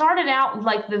 it started out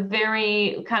like the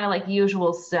very kind of like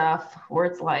usual stuff where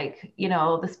it's like,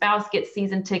 the spouse gets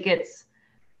season tickets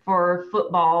for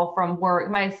football from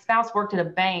work. My spouse worked at a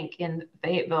bank in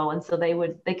Fayetteville, and so they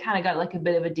kind of got like a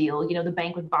bit of a deal. The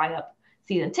bank would buy up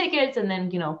season tickets and then,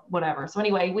 whatever. So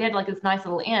anyway, we had like this nice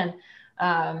little inn.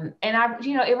 And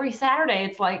every Saturday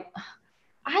it's like,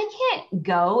 I can't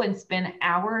go and spend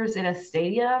hours in a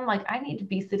stadium. Like I need to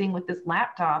be sitting with this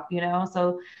laptop.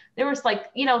 So there was like,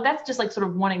 that's just like sort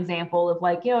of one example of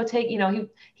like,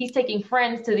 he's taking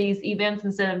friends to these events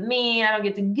instead of me. I don't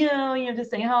get to go,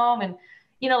 just stay home and,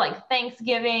 like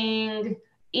Thanksgiving,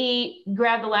 eat,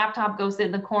 grab the laptop, go sit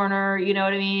in the corner, you know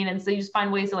what I mean? And so you just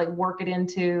find ways to like work it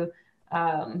into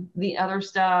the other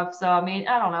stuff. So, I mean,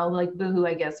 I don't know, like boohoo,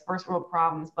 I guess, first world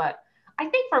problems, but I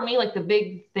think for me, like the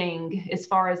big thing as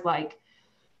far as like,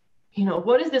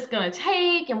 what is this going to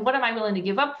take and what am I willing to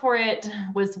give up for it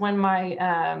was when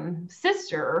my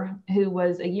sister, who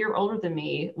was a year older than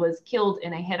me, was killed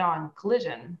in a head-on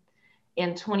collision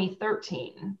in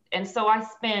 2013. And so I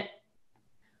spent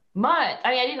months,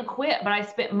 I didn't quit, but I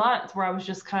spent months where I was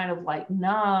just kind of like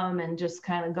numb and just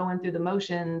kind of going through the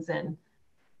motions. And,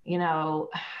 when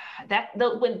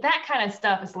that kind of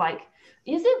stuff is like,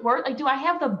 is it worth, like, do I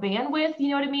have the bandwidth, you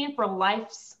know what I mean, for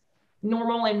life's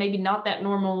normal and maybe not that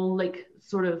normal, like,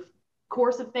 sort of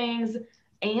course of things,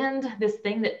 and this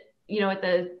thing that,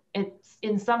 it's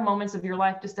in some moments of your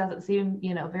life just doesn't seem,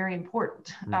 very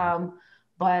important.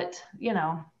 But,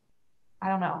 I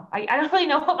don't know. I don't really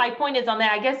know what my point is on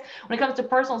that. I guess when it comes to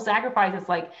personal sacrifice, it's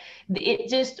like it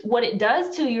just what it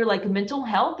does to your like mental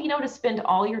health, to spend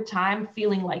all your time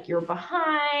feeling like you're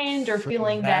behind or For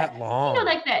feeling that that, long.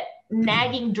 like that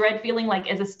nagging dread feeling like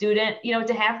as a student,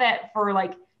 to have that for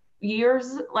like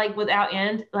years, like without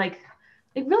end, like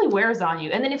it really wears on you.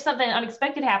 And then if something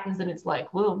unexpected happens, then it's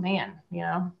like, whoa, man,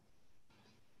 Yeah.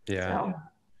 So.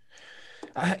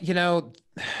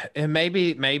 And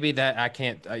maybe that I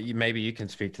can't, maybe you can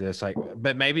speak to this, like,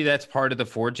 but maybe that's part of the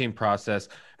forging process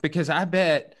because I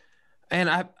bet, and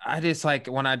I just like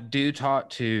when I do talk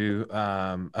to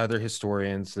other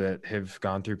historians that have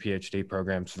gone through PhD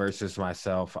programs versus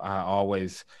myself, I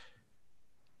always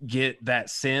get that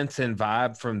sense and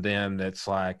vibe from them that's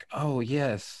like, oh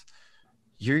yes,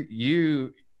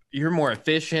 you're more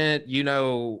efficient, you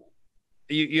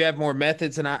have more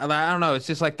methods, and I don't know, it's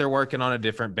just like they're working on a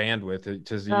different bandwidth,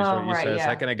 to use what Oh, you right, said a yeah.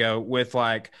 second ago with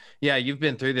like, yeah, you've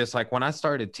been through this. Like when I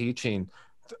started teaching,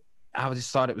 I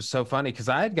just thought it was so funny because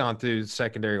I had gone through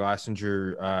secondary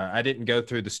licensure. I didn't go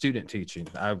through the student teaching.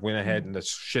 I went ahead and just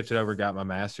shifted over, got my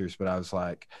master's, but I was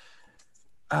like,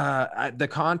 the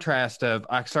contrast of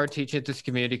I started teaching at this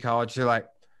community college. They're like,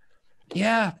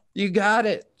 yeah, you got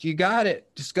it. You got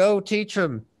it. Just go teach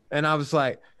them. And I was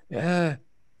like, yeah,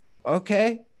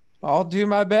 okay, I'll do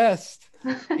my best.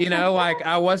 Like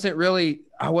I wasn't ready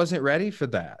for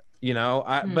that.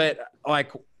 But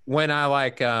like when I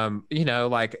like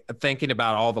thinking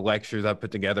about all the lectures I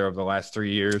put together over the last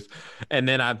 3 years, and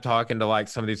then I'm talking to like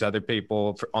some of these other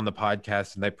people on the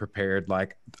podcast, and they prepared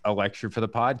like a lecture for the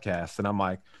podcast, and I'm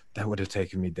like, that would have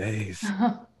taken me days.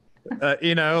 Like,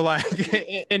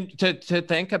 and to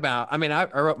think about, I mean, I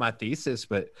wrote my thesis,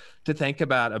 but to think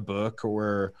about a book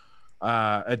or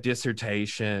a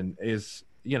dissertation is,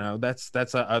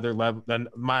 that's a other level than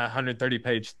my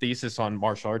 130-page thesis on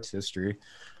martial arts history.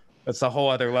 That's a whole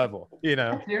other level.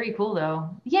 That's very cool though.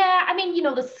 Yeah, I mean,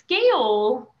 the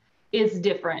scale is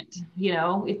different,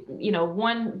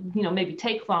 one, maybe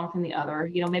takes long from the other,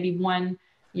 maybe one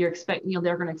you're expect,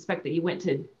 they're going to expect that you went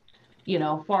to,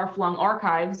 far flung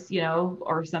archives,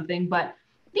 or something, but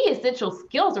the essential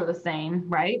skills are the same,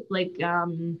 right? Like,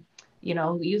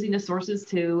 using the sources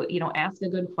to, ask a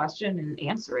good question and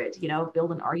answer it,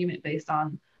 build an argument based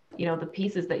on, the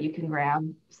pieces that you can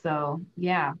grab. So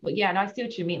yeah, but yeah, no, I see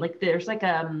what you mean. Like there's like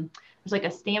a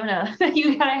stamina that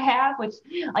you gotta have, which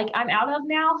like I'm out of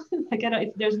now.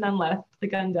 Like there's none left.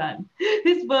 Like I'm done.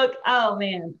 This book, oh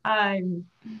man, I'm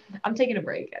taking a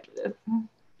break after this.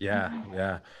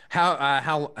 Yeah.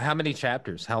 How many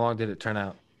chapters? How long did it turn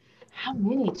out? How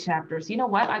many chapters? You know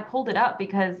what? I pulled it up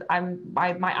because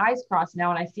my eyes crossed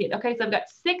now and I see it. Okay, so I've got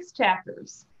 6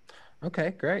 chapters.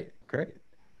 Okay, great.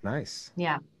 Nice.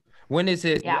 Yeah. When is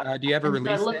it? Yeah. Do you have a And so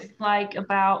it release looks date? like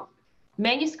about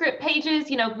manuscript pages,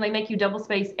 they make you double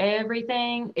space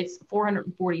everything. It's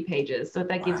 440 pages. So if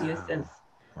that gives you a sense.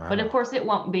 Wow. But of Wow. course it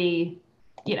won't be,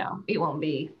 it won't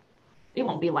be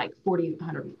like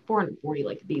 440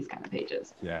 like these kind of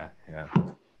pages. Yeah.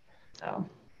 So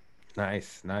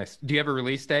Nice. Do you have a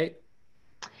release date?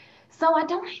 So I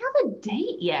don't have a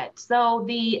date yet. So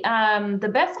the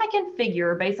best I can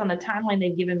figure based on the timeline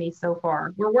they've given me so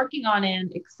far, we're working on an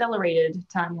accelerated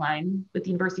timeline with the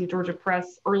University of Georgia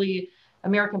Press Early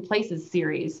American Places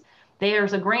series.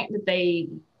 There's a grant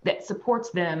that supports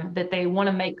them that they want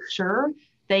to make sure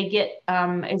they get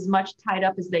as much tied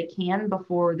up as they can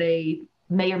before they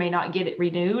may or may not get it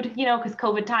renewed, because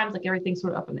COVID times, like everything's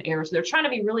sort of up in the air. So they're trying to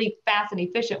be really fast and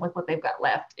efficient with what they've got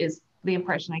left, is the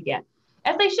impression I get.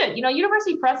 As they should.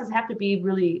 University presses have to be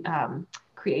really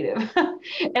creative.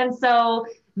 And so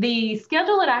the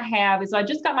schedule that I have is, so I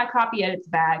just got my copy edits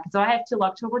back. So I have till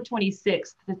October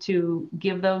 26th to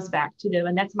give those back to them.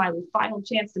 And that's my final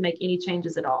chance to make any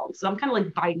changes at all. So I'm kind of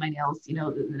like biting my nails,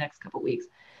 the next couple of weeks.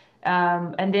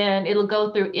 And then it'll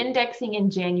go through indexing in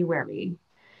January.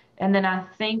 And then I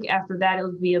think after that,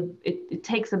 it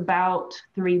takes about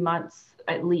 3 months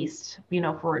at least,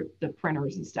 for the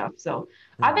printers and stuff. So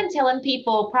I've been telling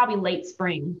people probably late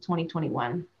spring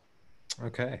 2021.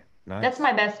 Okay, nice. That's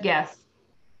my best guess.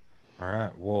 All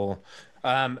right. Well,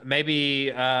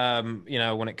 maybe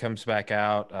when it comes back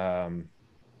out,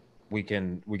 we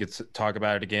could talk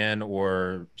about it again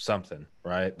or something,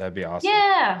 right? That'd be awesome.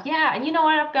 Yeah, yeah. And you know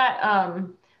what? I've got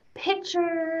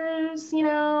pictures,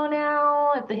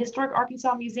 now at the Historic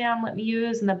Arkansas Museum, let me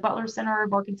use, and the Butler Center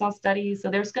of Arkansas Studies. So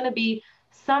there's going to be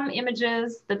some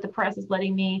images that the press is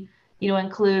letting me,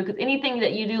 include, because anything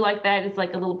that you do like that is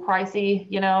like a little pricey,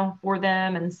 for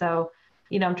them. And so,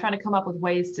 I'm trying to come up with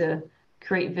ways to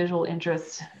create visual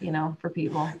interest, for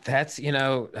people. That's,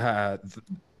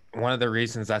 one of the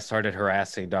reasons I started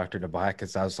harassing Dr. DeBlack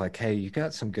is I was like, hey, you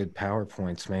got some good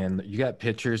PowerPoints, man. You got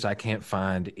pictures I can't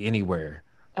find anywhere.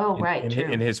 Oh, right.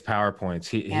 In his PowerPoints.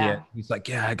 He's like,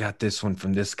 yeah, I got this one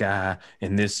from this guy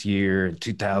in this year in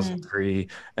 2003.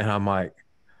 And I'm like,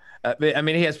 I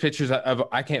mean, he has pictures of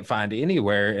I can't find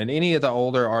anywhere in any of the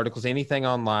older articles, anything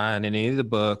online, in any of the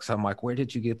books. I'm like, where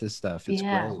did you get this stuff? It's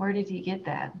great. Where did you get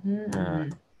that?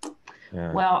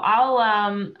 Yeah. Well,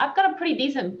 I've got a pretty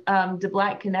decent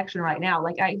DeBlack connection right now.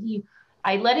 Like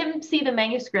I let him see the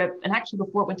manuscript, and actually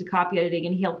before it went to copy editing,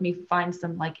 and he helped me find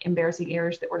some like embarrassing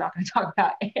errors that we're not going to talk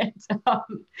about. And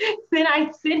then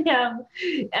I sent him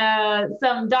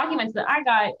some documents that I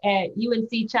got at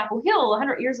UNC Chapel Hill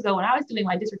 100 years ago when I was doing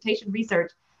my dissertation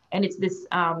research, and it's this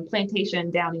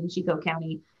plantation down in Chico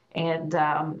County. And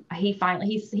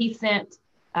he sent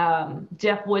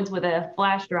Jeff Woods with a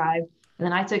flash drive, and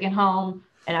then I took it home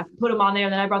and I put them on there.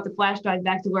 And then I brought the flash drive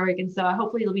back to work. And so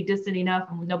hopefully it'll be distant enough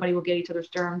and nobody will get each other's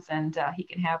germs, and he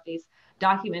can have these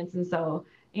documents. And so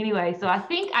anyway, so I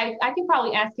think I can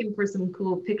probably ask him for some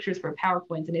cool pictures for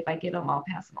PowerPoints. And if I get them, I'll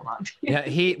pass them along to you. Yeah,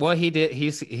 he did.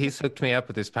 He's hooked me up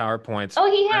with his PowerPoints. Oh,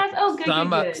 he has? Oh, good,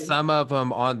 good. Some of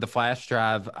them on the flash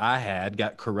drive I had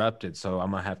got corrupted. So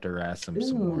I'm going to have to harass him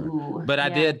some more. But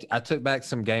I took back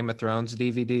some Game of Thrones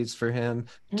DVDs for him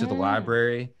to the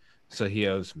library. So he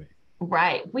owes me.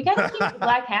 Right. We got to keep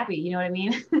Black happy. You know what I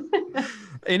mean?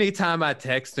 Anytime I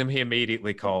text him, he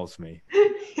immediately calls me.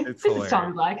 It's hilarious.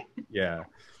 Song Black. Yeah.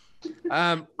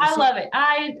 I love it.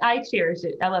 I cherish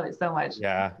it. I love it so much.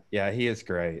 Yeah. Yeah. He is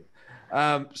great.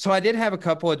 So I did have a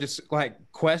couple of just like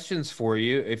questions for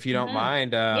you, if you don't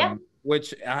mind,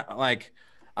 which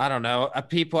I don't know.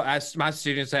 My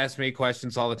students ask me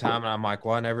questions all the time, and I'm like,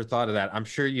 well, I never thought of that. I'm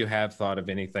sure you have thought of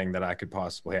anything that I could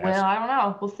possibly ask. Well, I don't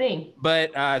know. We'll see.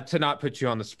 But to not put you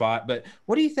on the spot, but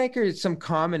what do you think are some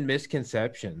common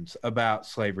misconceptions about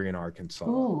slavery in Arkansas?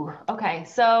 Ooh, okay.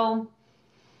 So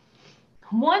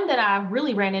one that I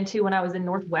really ran into when I was in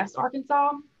Northwest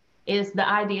Arkansas is the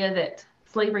idea that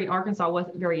slavery in Arkansas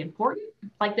wasn't very important,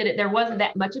 like that there wasn't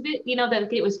that much of it, that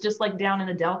it was just like down in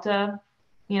the Delta,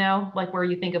 like where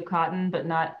you think of cotton, but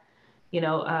not,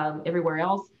 everywhere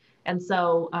else. And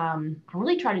so I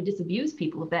really try to disabuse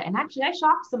people of that. And actually, I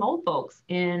shocked some old folks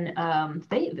in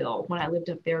Fayetteville when I lived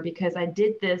up there, because I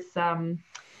did this. I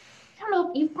don't know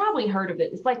if you've probably heard of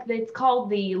it. It's called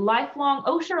the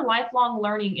Osher Lifelong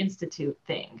Learning Institute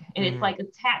thing. And it's like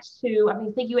attached to,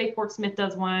 I think UA Fort Smith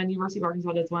does one, University of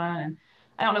Arkansas does one. And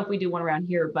I don't know if we do one around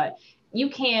here, but you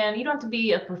don't have to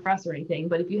be a professor or anything,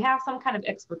 but if you have some kind of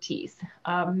expertise,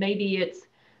 maybe it's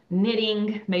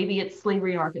knitting, maybe it's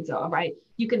slavery in Arkansas, right?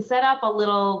 You can set up a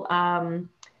little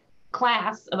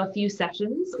class of a few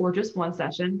sessions or just one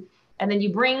session, and then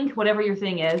you bring whatever your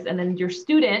thing is, and then your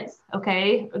students,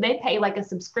 okay, they pay like a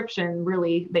subscription,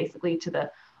 really, basically, to the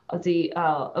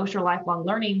Osher Lifelong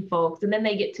Learning folks, and then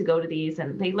they get to go to these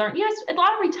and they learn. It's a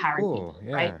lot of retired people,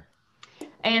 right?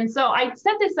 And so I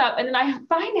set this up, and then I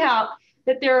find out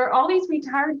that there are all these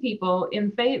retired people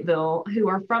in Fayetteville who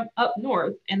are from up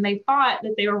north, and they thought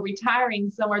that they were retiring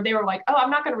somewhere. They were like, oh,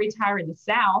 I'm not going to retire in the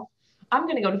South. I'm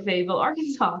going to go to Fayetteville,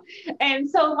 Arkansas. And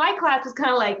so my class was kind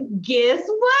of like, guess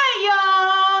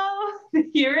what, y'all?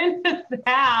 You're in the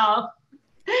South.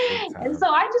 And so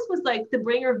I just was like the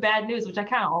bringer of bad news, which I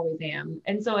kind of always am.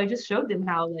 And so I just showed them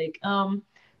how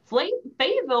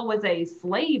Fayetteville was a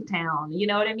slave town. You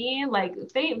know what I mean? Like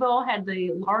Fayetteville had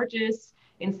the largest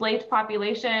enslaved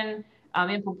population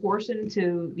in proportion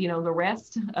to, the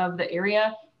rest of the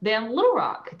area than Little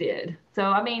Rock did. So,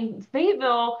 I mean,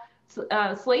 Fayetteville,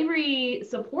 slavery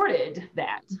supported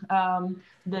that.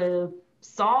 The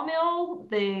sawmill,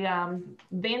 the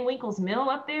Van Winkle's mill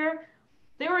up there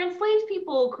were enslaved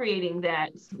people creating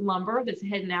that lumber that's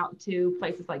heading out to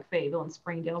places like Fayetteville and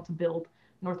Springdale to build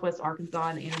Northwest Arkansas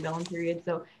in the antebellum period.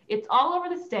 So it's all over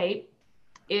the state.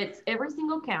 It's every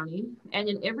single county. And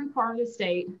in every part of the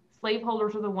state,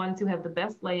 slaveholders are the ones who have the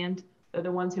best land. They're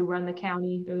the ones who run the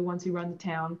county. They're the ones who run the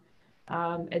town.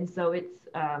 And so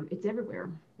it's everywhere,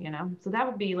 So that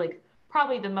would be like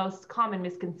probably the most common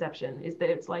misconception is that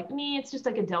it's like, it's just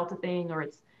like a Delta thing, or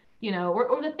it's,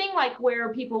 or the thing like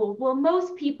where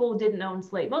most people didn't own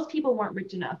slaves. Most people weren't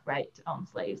rich enough, right, to own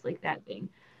slaves, like that thing.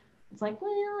 It's like,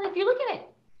 well, if you're looking at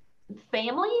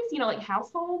families, like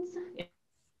households.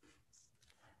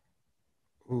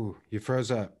 Ooh, you froze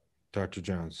up, Dr.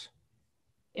 Jones.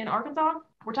 In Arkansas,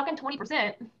 we're talking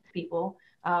 20% people,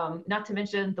 not to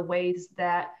mention the ways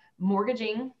that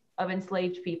mortgaging of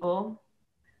enslaved people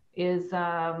is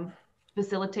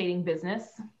facilitating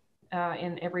business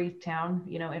in every town,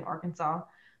 in Arkansas.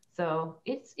 So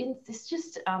it's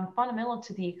just fundamental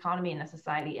to the economy and the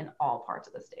society in all parts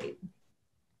of the state.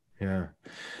 Yeah.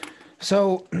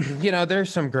 So, there's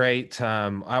some great,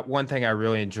 one thing I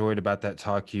really enjoyed about that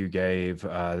talk you gave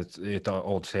at the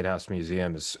Old State House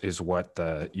Museum is what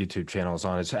the YouTube channel is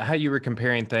on. It's how you were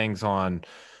comparing things on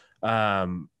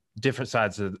different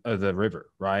sides of the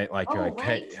river, right? Like, you're like,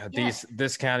 right. Hey,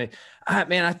 this county,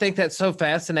 man, I think that's so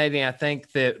fascinating. I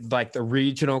think that like the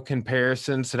regional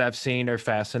comparisons that I've seen are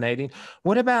fascinating.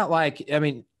 What about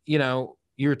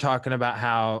you're talking about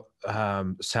how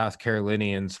South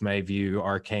Carolinians may view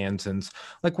Arkansans.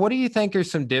 Like, what do you think are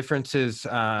some differences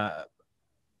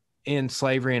in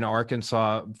slavery in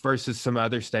Arkansas versus some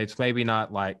other states? Maybe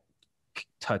not like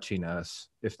touching us,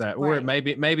 if that, right. Or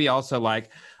maybe also like,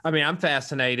 I'm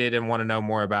fascinated and want to know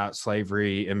more about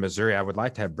slavery in Missouri. I would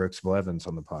like to have Brooks Blevins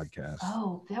on the podcast.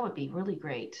 Oh, that would be really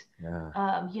great.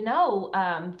 Yeah.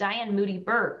 Diane Moody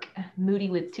Burke, Moody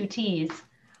with 2 T's.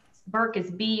 Burke is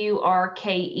Burke.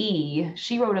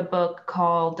 She wrote a book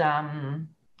called On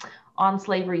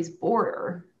Slavery's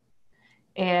Border,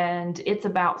 and it's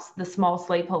about the small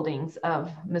slaveholdings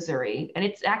of Missouri. And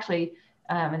it's actually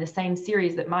in the same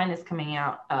series that mine is coming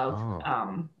out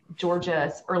of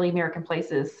Georgia's early American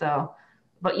places. So,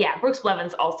 but yeah, Brooks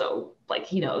Blevins also, like,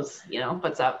 he knows,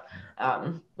 what's up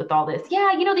with all this.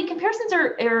 Yeah, the comparisons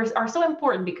are so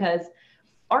important because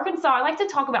Arkansas, I like to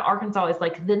talk about Arkansas as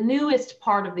like the newest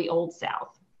part of the Old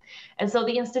South. And so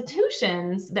the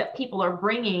institutions that people are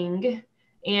bringing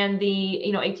in the,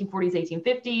 1840s,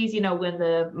 1850s, when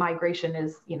the migration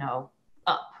is,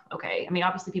 up. Okay.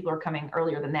 Obviously people are coming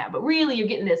earlier than that, but really you're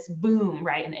getting this boom,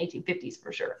 right, in the 1850s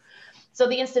for sure. So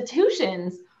the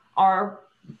institutions are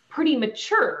pretty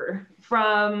mature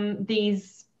from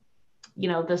these,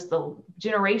 the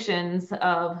generations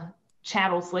of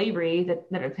chattel slavery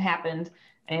that have happened.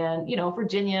 And,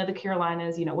 Virginia, the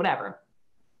Carolinas, whatever.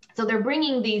 So they're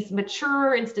bringing these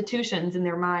mature institutions in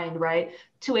their mind, right,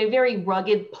 to a very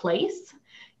rugged place.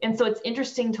 And so it's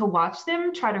interesting to watch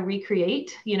them try to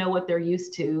recreate, what they're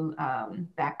used to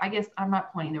back. I guess I'm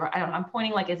not pointing I don't know. I'm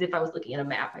pointing like as if I was looking at a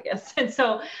map, I guess. And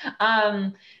so,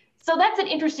 so that's an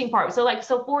interesting part.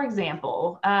 So for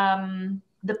example,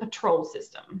 the patrol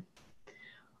system.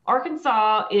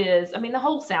 Arkansas is, the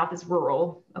whole South is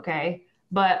rural, okay?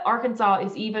 But Arkansas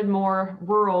is even more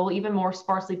rural, even more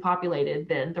sparsely populated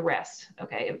than the rest,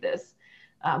 okay, of this,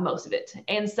 most of it.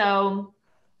 And so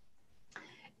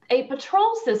a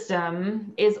patrol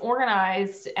system is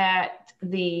organized at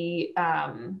the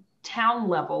town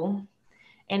level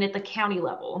and at the county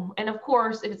level. And of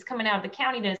course, if it's coming out of the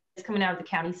county, then it's coming out of the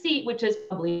county seat, which is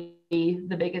probably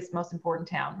the biggest, most important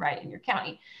town, right, in your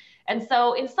county. And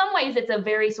so in some ways, it's a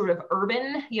very sort of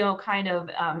urban, kind of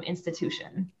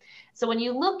institution. So when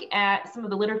you look at some of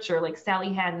the literature, like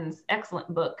Sally Haddon's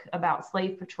excellent book about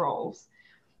slave patrols,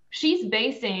 she's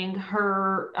basing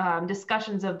her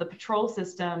discussions of the patrol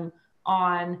system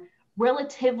on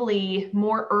relatively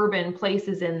more urban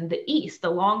places in the East, the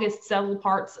longest settled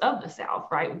parts of the South,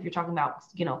 right? If you're talking about,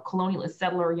 colonialist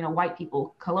settler, white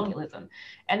people colonialism.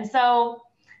 And so,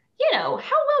 how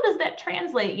well does that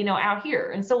translate, out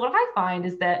here? And so what I find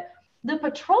is that the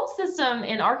patrol system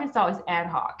in Arkansas is ad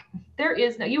hoc.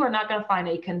 You are not going to find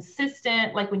a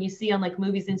consistent, like when you see on like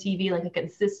movies and TV, like a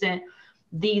consistent,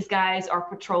 these guys are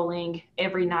patrolling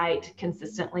every night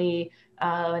consistently.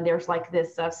 And there's like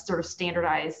this sort of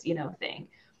standardized, thing.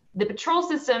 The patrol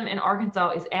system in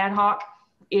Arkansas is ad hoc.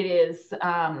 It is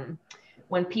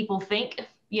when people think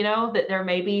that there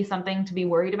may be something to be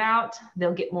worried about,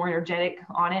 they'll get more energetic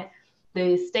on it.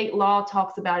 The state law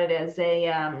talks about it as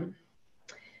I'm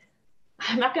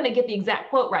not going to get the exact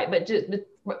quote right, but just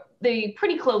the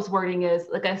pretty close wording is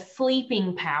like a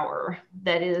sleeping power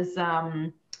that is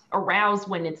aroused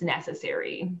when it's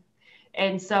necessary.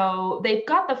 And so they've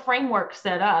got the framework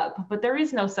set up, but there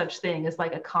is no such thing as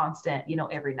like a constant,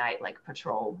 every night, like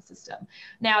patrol system.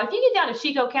 Now, if you get down to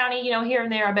Chico County, here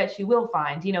and there, I bet you will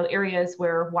find, areas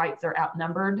where whites are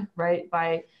outnumbered, right,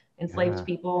 by enslaved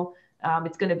people.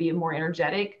 It's going to be more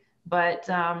energetic. But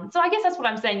so I guess that's what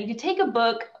I'm saying. You could take a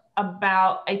book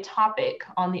about a topic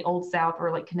on the Old South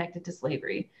or like connected to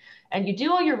slavery, and you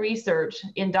do all your research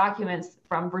in documents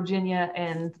from Virginia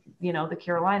and, the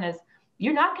Carolinas,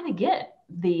 you're not going to get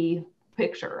the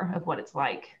picture of what it's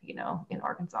like, in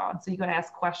Arkansas. So you got to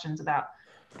ask questions about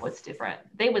what's different.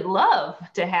 They would love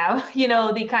to have,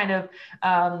 the kind of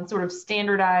sort of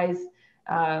standardized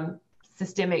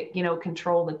systemic,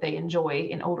 control that they enjoy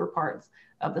in older parts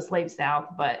of the slave South,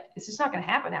 but it's just not going to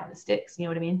happen out in the sticks. You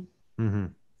know what I mean? Mm-hmm.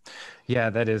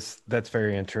 Yeah, that's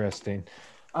very interesting.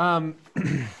 So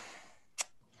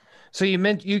you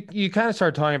kind of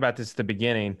started talking about this at the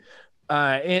beginning.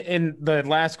 In the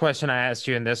last question I asked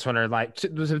you, and this one are like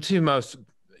the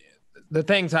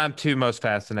things I'm most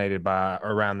fascinated by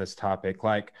around this topic.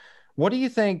 Like, what do you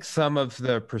think some of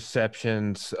the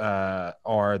perceptions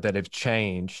are that have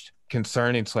changed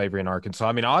concerning slavery in Arkansas?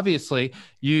 I mean, obviously,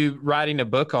 you writing a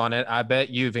book on it, I bet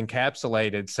you've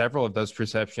encapsulated several of those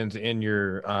perceptions in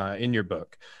your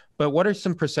book. But what are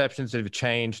some perceptions that have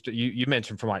changed? You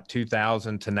mentioned from like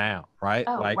 2000 to now, right?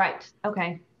 Oh, right.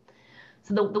 Okay.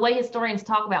 So the way historians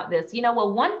talk about this,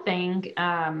 well, one thing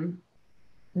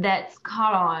that's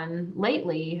caught on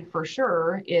lately for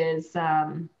sure is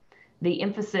the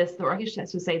emphasis, or I guess I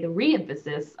should say the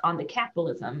re-emphasis on the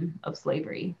capitalism of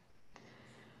slavery.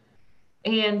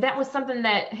 And that was something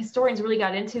that historians really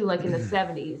got into like in the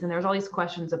 70s. And there was all these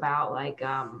questions about like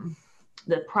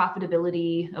the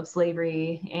profitability of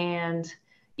slavery and,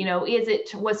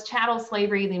 was chattel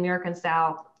slavery in the American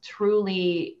South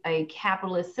truly a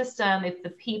capitalist system if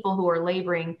the people who are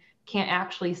laboring can't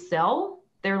actually sell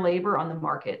their labor on the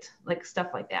market, like stuff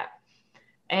like that.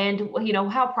 And,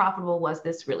 how profitable was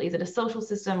this really? Is it a social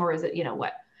system or is it,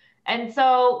 what? And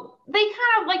so they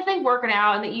kind of like, they work it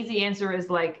out. And the easy answer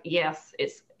is like, yes,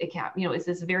 it's it's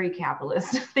this very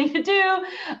capitalist thing to do.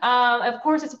 Of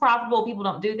course, it's profitable. People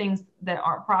don't do things that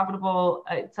aren't profitable.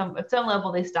 At some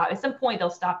level, they stop. At some point,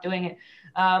 they'll stop doing it.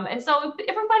 And so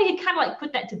everybody had kind of like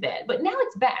put that to bed, but now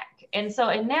it's back. And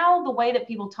now the way that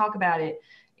people talk about it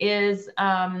is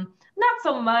not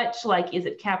so much like, is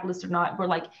it capitalist or not, but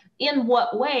like, in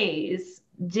what ways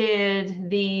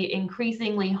did the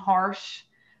increasingly harsh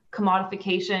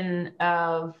commodification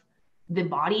of the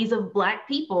bodies of Black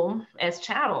people as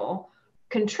chattel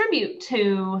contribute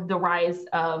to the rise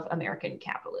of American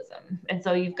capitalism? And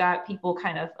so you've got people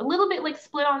kind of a little bit like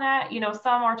split on that.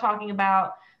 Some are talking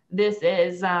about this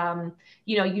is,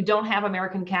 you don't have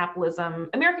American capitalism.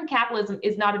 American capitalism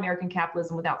is not American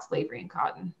capitalism without slavery and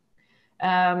cotton.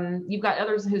 You've got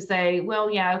others who say,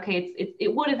 well, yeah, okay,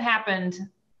 it would have happened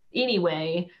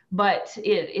anyway, but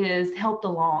it is helped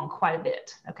along quite a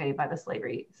bit, okay, by the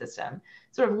slavery system,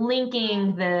 sort of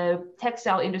linking the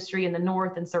textile industry in the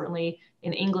North and certainly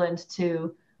in England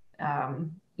to,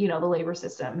 the labor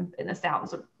system in the South,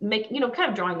 sort of kind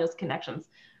of drawing those connections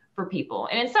for people.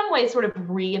 And in some ways, sort of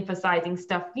re-emphasizing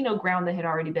stuff, ground that had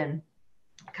already been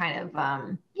kind of,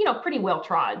 pretty well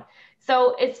trod.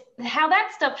 So it's how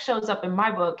that stuff shows up in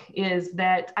my book is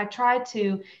that I try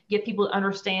to get people to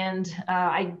understand.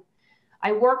 I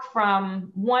work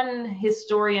from one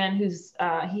historian who's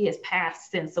he has passed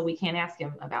since, so we can't ask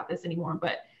him about this anymore.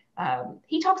 But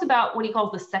he talks about what he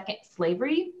calls the second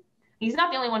slavery. He's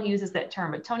not the only one who uses that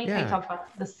term, but Tony Kay talks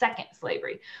about the second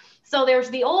slavery. So there's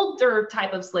the older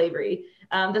type of slavery.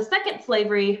 The second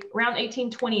slavery, around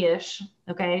 1820-ish,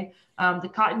 okay, the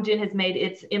cotton gin has made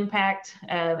its impact,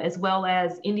 as well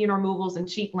as Indian removals and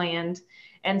cheap land.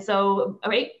 And so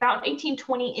about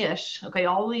 1820-ish, okay,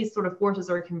 all these sort of forces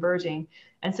are converging.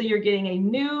 And so you're getting a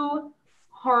new,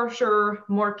 harsher,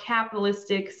 more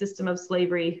capitalistic system of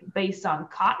slavery based on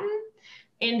cotton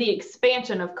and the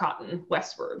expansion of cotton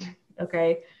westward,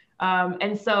 okay?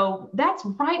 And so that's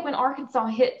right when Arkansas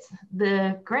hits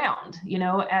the ground,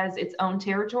 as its own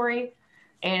territory.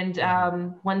 And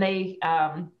when they,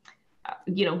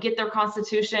 get their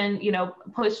constitution,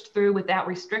 pushed through without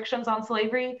restrictions on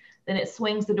slavery, then it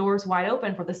swings the doors wide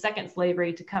open for the second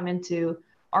slavery to come into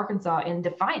Arkansas and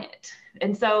define it.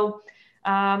 And so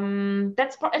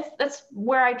that's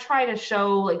where I try to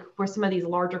show like where some of these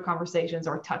larger conversations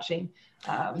are touching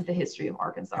the history of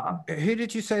Arkansas. Who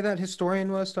did you say that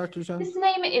historian was, Dr. His Jones?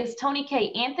 name is Tony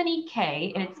K. Anthony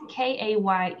K. And it's Kaye.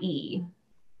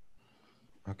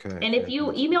 Okay, And if you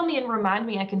fantastic. email me and remind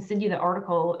me, I can send you the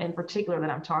article in particular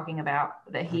that I'm talking about,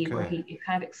 where Okay. he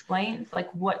kind of explains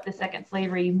like what the second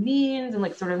slavery means and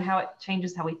like sort of how it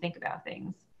changes how we think about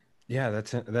things. Yeah,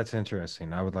 that's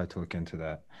interesting. I would like to look into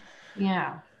that.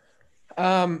 Yeah.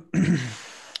 Um,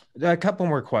 a couple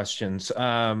more questions.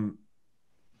 And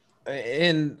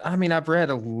I mean, I've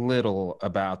read a little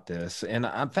about this, and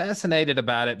I'm fascinated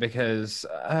about it because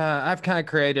I've kind of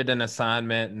created an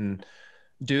assignment and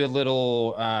do a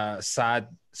little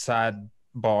sidebar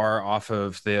off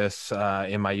of this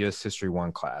in my U.S. History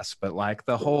 1 class. But like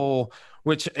the whole,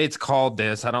 which it's called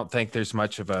this, I don't think there's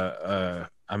much of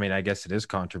I mean, I guess it is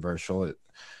controversial.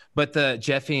 But the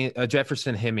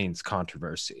Jefferson Hemmings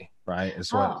controversy, right,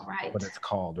 is Oh, what right. it's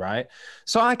called, right?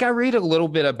 So like I read a little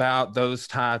bit about those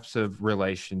types of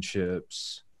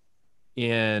relationships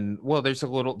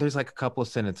there's like a couple of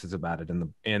sentences about it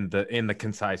in the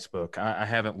concise book. I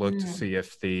haven't looked to Mm. see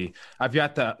if I've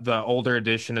got the older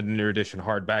edition and the new edition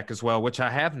hardback as well, which I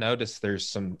have noticed there's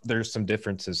some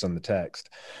differences in the text.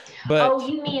 Oh, But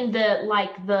you mean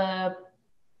the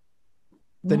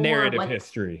the more narrative like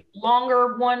history.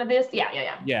 longer one of this? Yeah, yeah,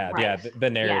 yeah. Yeah, Right. the Yeah,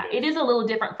 narrative. it is a little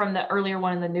different from the earlier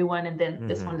one and the new one, and then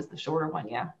this Mhm. one is the shorter one.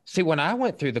 Yeah. See, when I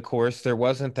went through the course, there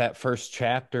wasn't that first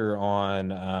chapter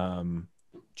on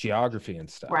geography and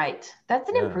stuff. Right. That's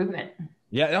an Yeah. improvement.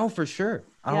 Yeah, oh, for sure.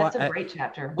 Yeah, it's a great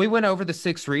chapter. We went over the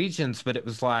 6 regions, but it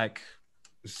was like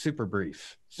super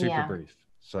Yeah. brief.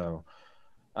 So,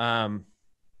 um,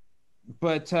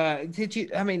 but I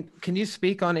mean, can you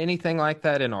speak on anything like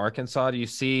that in Arkansas? Do you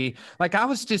see, like, I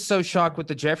was just so shocked with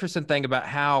the Jefferson thing about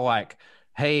how, like,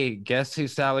 hey, guess who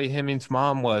Sally Hemings'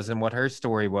 mom was and what her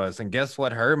story was, and guess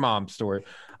what her mom's story.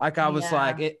 Like, I was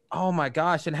like, Yeah. oh my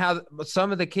gosh, and how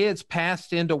some of the kids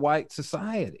passed into white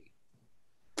society.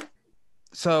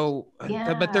 So,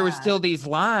 but there was Yeah. still these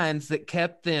lines that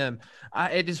kept them.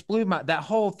 It just blew that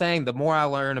whole thing. The more I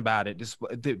learn about it,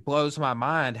 it blows my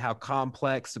mind how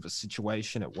complex of a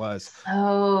situation it was.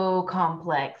 So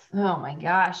complex. Oh my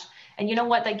gosh. And you know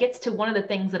what? That gets to one of the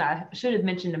things that I should have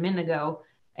mentioned a minute ago,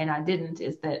 and I didn't,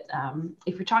 is that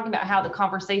if you're talking about how the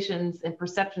conversations and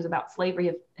perceptions about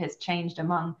slavery has changed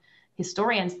among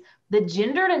historians, the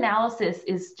gendered analysis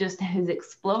has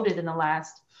exploded in the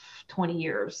last 20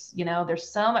 years. You know, there's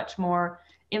so much more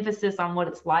emphasis on what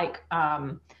it's like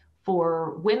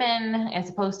for women as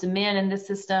opposed to men in this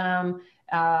system.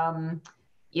 Um,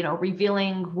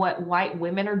 revealing what white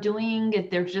women are doing. If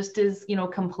they're just as,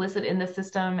 complicit in the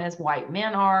system as white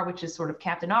men are, which is sort of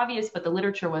Captain Obvious, but the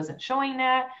literature wasn't showing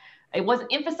that. It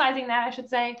wasn't emphasizing that, I should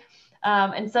say.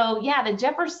 And so, yeah, the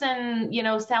Jefferson,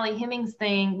 Sally Hemings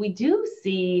thing, we do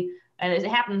see, and it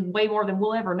happened way more than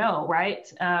we'll ever know,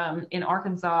 right, in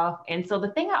Arkansas. And so the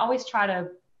thing I always try to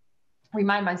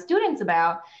remind my students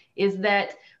about is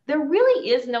that there really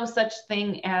is no such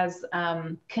thing as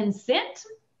consent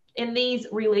in these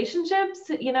relationships,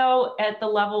 at the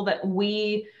level that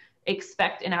we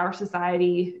expect in our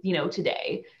society,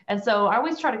 today. And so I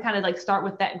always try to kind of like start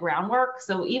with that groundwork.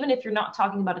 So even if you're not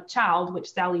talking about a child,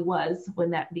 which Sally was when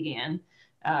that began,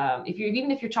 even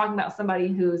if you're talking about somebody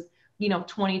who's,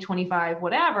 20, 25,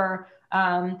 whatever,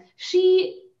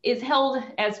 she is held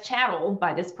as chattel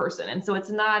by this person. And so it's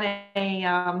not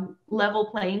a level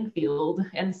playing field.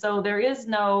 And so there is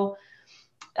no,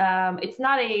 it's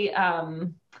not a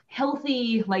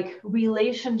healthy like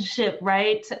relationship,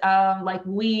 right? Like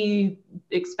we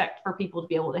expect for people to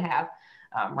be able to have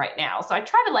right now. So I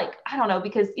try to I don't know,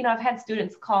 because, I've had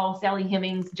students call Sally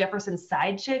Hemings Jefferson's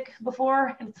side chick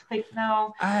before. And it's like,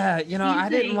 no, I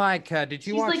didn't like. Did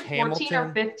you she's watch like 14 or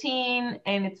Hamilton? 15,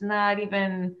 and it's not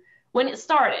even when it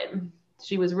started.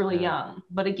 She was really Yeah. young.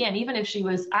 But again, even if she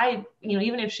was,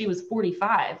 even if she was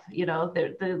 45,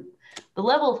 the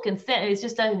level of consent, it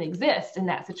just doesn't exist in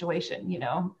that situation.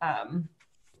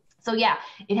 So yeah,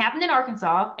 it happened in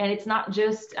Arkansas, and it's not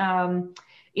just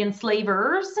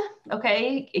enslavers,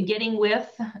 okay, getting with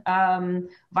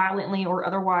violently or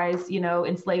otherwise,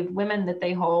 enslaved women that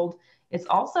they hold. It's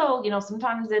also,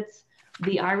 sometimes it's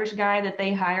the Irish guy that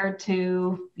they hired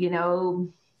to,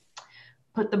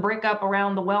 put the brick up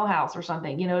around the well house or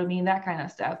something, you know what I mean? That kind of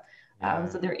stuff. Yeah.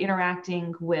 So they're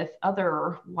interacting with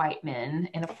other white men.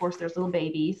 And of course, there's little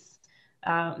babies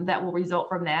that will result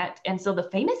from that. And so the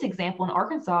famous example in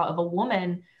Arkansas of a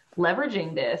woman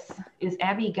leveraging this is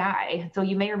Abby Guy. So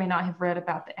you may or may not have read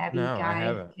about the Abby No, I Guy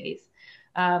haven't. case.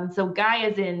 So Guy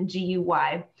is in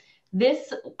Guy.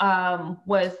 this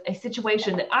was a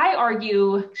situation that I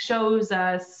argue shows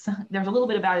us, there's a little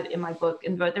bit about it in my book,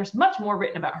 but there's much more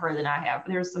written about her than I have.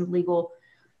 There's some legal,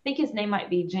 I think his name might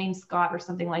be James Scott or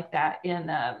something like that in,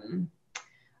 I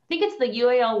think it's the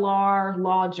UAL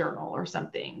Law Journal or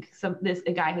something.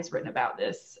 A guy has written about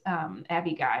this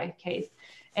Abby Guy case.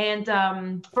 And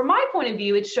from my point of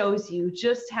view, it shows you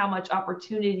just how much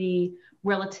opportunity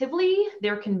relatively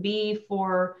there can be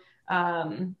for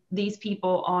these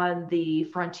people on the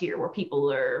frontier, where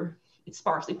people are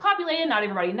sparsely populated. Not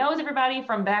everybody knows everybody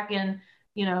from back in,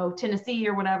 Tennessee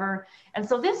or whatever. And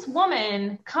so this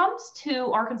woman comes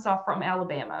to Arkansas from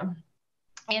Alabama,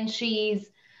 and she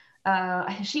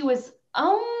was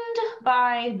owned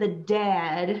by the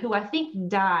dad, who I think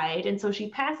died. And so she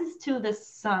passes to the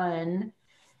son,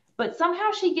 but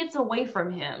somehow she gets away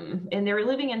from him, and they're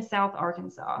living in South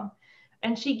Arkansas.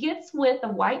 And she gets with a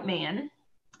white man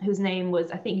whose name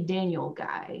was, I think, Daniel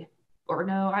Guy, or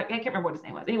no, I can't remember what his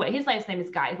name was. Anyway, his last name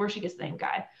is Guy, where she gets the name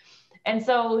Guy. And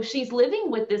so she's living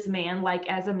with this man, like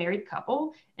as a married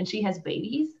couple, and she has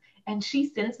babies. And she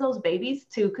sends those babies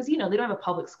to, because, they don't have a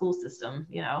public school system,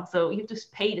 so you have to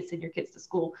pay to send your kids to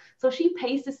school. So she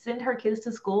pays to send her kids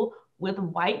to school with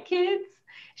white kids.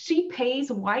 She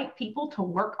pays white people to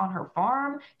work on her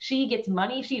farm. She gets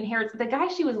money. She inherits. The guy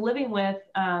she was living with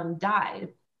died.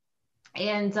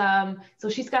 And so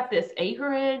she's got this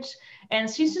acreage, and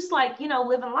she's just like,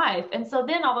 living life. And so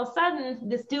then all of a sudden,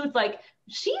 this dude's like,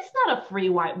 she's not a free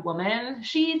white woman.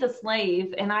 She's a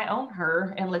slave, and I own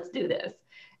her, and let's do this.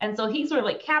 And so he sort of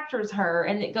like captures her,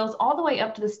 and it goes all the way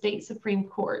up to the state Supreme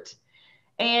Court.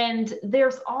 And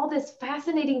there's all this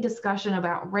fascinating discussion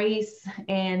about race,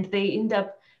 and they end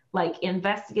up like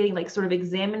investigating, like sort of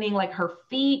examining like her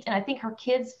feet, and I think her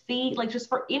kids' feet, like just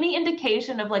for any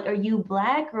indication of like, are you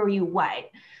black or are you white?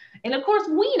 And of course,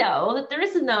 we know that there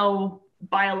is no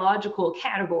biological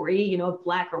category, of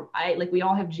black or white. Like we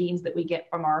all have genes that we get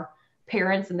from our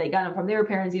parents, and they got them from their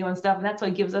parents, and stuff. And that's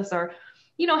what gives us our,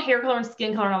 hair color and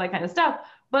skin color and all that kind of stuff.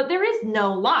 But there is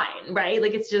no line, right?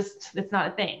 Like it's not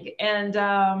a thing. And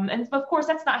of course,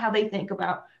 that's not how they think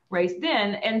about race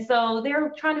then. And so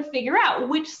they're trying to figure out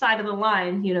which side of the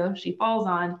line, she falls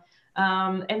on.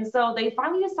 And so they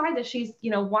finally decide that she's,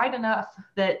 white enough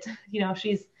that,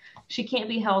 she can't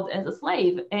be held as a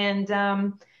slave. And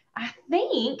I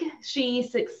think she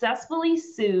successfully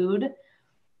sued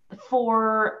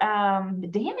for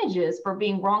damages for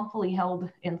being wrongfully held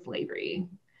in slavery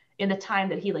in the time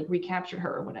that he like recaptured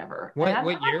her or whatever.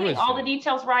 What year was all the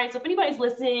details right? So if anybody's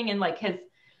listening and like has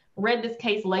read this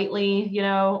case lately,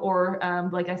 or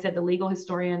like I said, the legal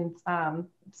historian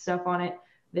stuff on it,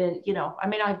 then I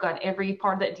may not have gotten every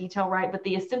part of that detail right, but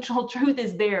the essential truth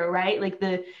is there, right? Like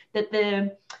the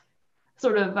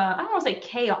sort of I don't want to say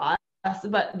chaos,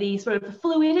 but the sort of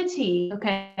fluidity,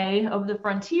 okay, of the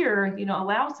frontier,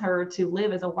 allows her to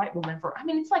live as a white woman for,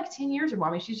 it's like 10 years or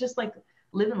more. She's just like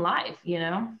living life,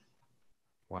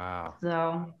 Wow.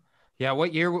 So yeah,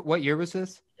 what year was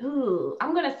this? Ooh,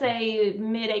 I'm gonna say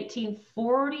mid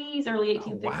 1840s, early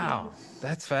 1850s. Oh, wow,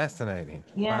 that's fascinating.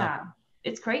 Yeah, wow.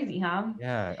 It's crazy, huh?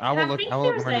 Yeah, I will look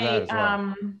more into that as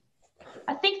well.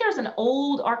 I think there's an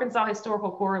old Arkansas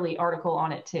Historical Quarterly article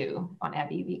on it too, on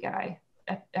Abby Guy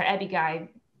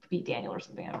v. Daniel or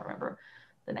something. I don't remember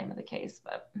the name of the case,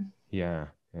 but yeah.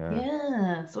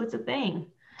 So it's a thing.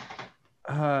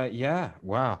 Yeah,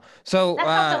 wow. So that's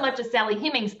not so much a Sally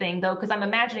Hemings thing though, because I'm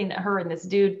imagining that her and this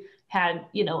dude had,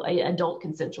 an adult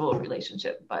consensual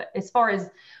relationship. But as far as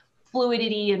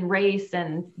fluidity and race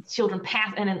and children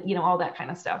pass and all that kind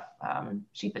of stuff,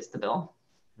 she fits the bill.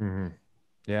 Mm-hmm.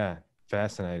 Yeah,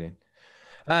 fascinating.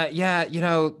 Yeah,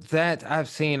 that I've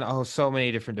seen so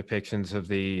many different depictions of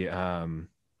the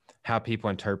how people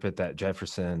interpret that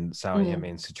Jefferson Sally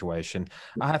Hemings situation.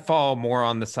 I fall more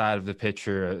on the side of the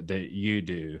picture that you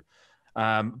do.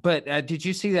 But did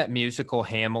you see that musical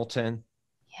Hamilton?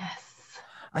 Yes.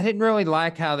 I didn't really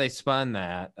like how they spun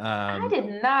that. I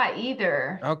did not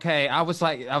either. Okay, I was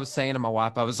saying to my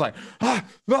wife, I was like, I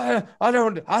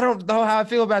don't know how I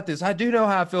feel about this. I do know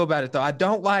how I feel about it though. I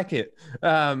don't like it.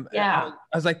 I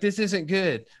was like, this isn't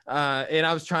good. And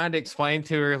I was trying to explain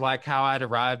to her like how I'd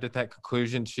arrived at that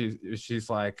conclusion. She's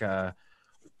like,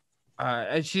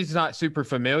 and she's not super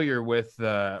familiar with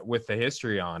the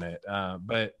history on it.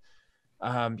 But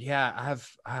yeah,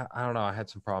 I don't know. I had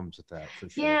some problems with that for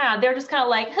sure. Yeah, they're just kind of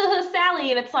like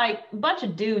Sally, and it's like a bunch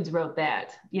of dudes wrote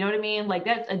that. You know what I mean? Like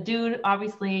that's a dude,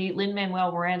 obviously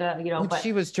Lin-Manuel Miranda. But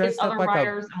she was dressed up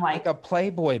like a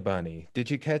Playboy bunny. Did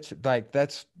you catch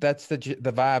that's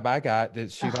the vibe I got?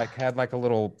 That she like had like a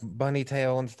little bunny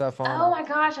tail and stuff on. Oh my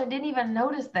gosh, I didn't even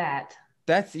notice that.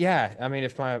 That's yeah. I mean,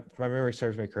 if my memory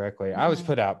serves me correctly, I was Mm-hmm.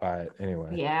 put out by it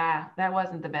anyway. Yeah, that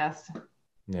wasn't the best.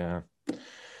 Yeah.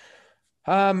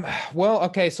 Well,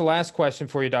 okay, so last question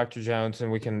for you, Dr. Jones,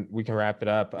 and we can wrap it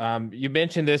up. You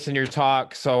mentioned this in your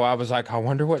talk, so I was like, I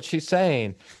wonder what she's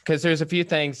saying. Because there's a few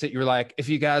things that you're like, if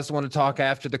you guys want to talk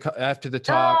after the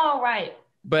talk, Oh, right.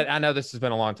 but I know this has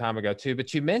been a long time ago too,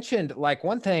 but you mentioned like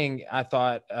one thing I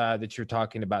thought that you're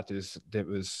talking about this that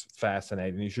was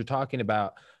fascinating is you're talking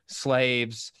about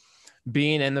slaves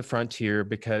being in the frontier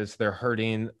because they're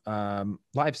herding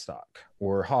livestock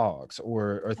or hogs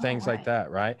or Oh, things like right.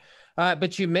 that, right?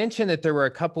 But you mentioned that there were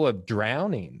a couple of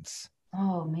drownings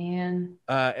Oh, man.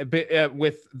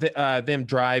 with them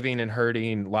driving and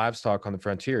herding livestock on the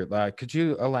frontier. Could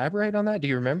you elaborate on that? Do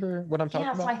you remember what I'm Yeah,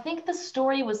 talking so about? I think the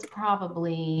story was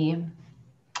probably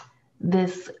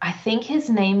this. I think his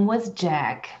name was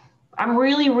Jack. I'm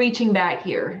really reaching back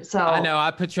here. I So know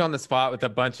I put you on the spot with a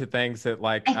bunch of things that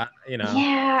like I, you know.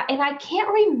 yeah, and I can't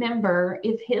remember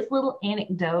if his little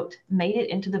anecdote made it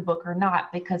into the book or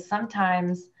not because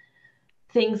sometimes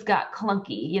things got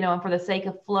clunky, and for the sake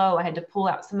of flow, I had to pull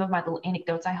out some of my little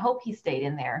anecdotes. I hope he stayed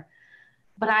in there.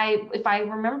 But if I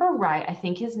remember right, I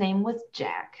think his name was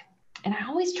Jack. And I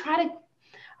always try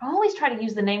to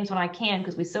use the names when I can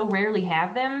because we so rarely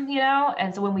have them.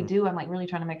 And so when we do, I'm like really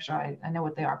trying to make sure I know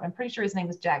what they are. But I'm pretty sure his name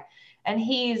is Jack. And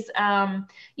so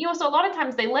a lot of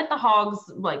times they let the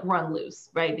hogs like run loose,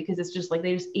 right? Because it's just like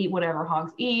they just eat whatever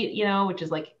hogs eat, which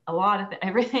is like a lot of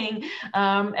everything.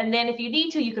 And then if you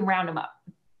need to, you can round them up.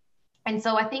 And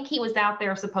so I think he was out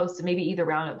there supposed to maybe either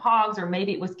round up hogs or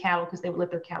maybe it was cattle because they would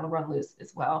let their cattle run loose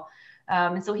as well.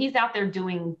 And so he's out there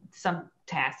doing some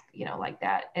task, like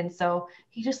that. And so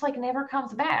he just like never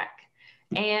comes back.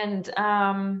 And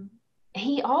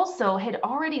he also had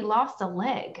already lost a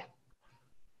leg.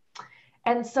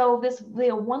 And so this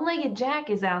one-legged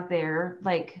Jack is out there,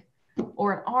 like,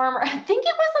 or an arm, or I think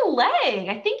it was a leg.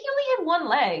 I think he only had one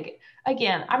leg.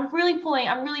 Again, I'm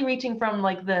really reaching from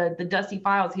like the dusty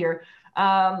files here.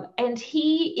 And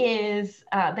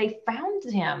they found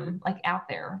him like out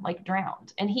there, like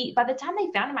drowned. And by the time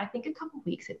they found him, I think a couple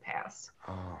weeks had passed.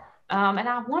 Oh. And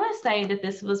I want to say that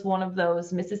this was one of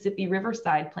those Mississippi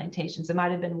Riverside plantations. It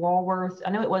might have been Walworth.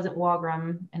 I know it wasn't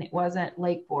Wagram and it wasn't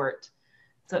Lakeport.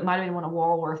 So it might have been one of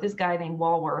Walworth. This guy named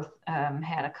Walworth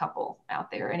had a couple out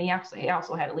there, and he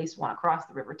also had at least one across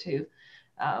the river too.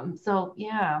 So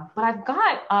yeah, but I've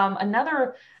got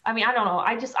another. I mean, I don't know.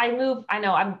 I move. I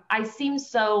know I seem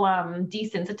so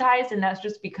desensitized, and that's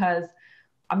just because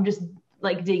I'm just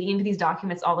like digging into these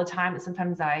documents all the time. And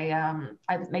sometimes I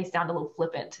may sound a little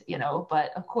flippant.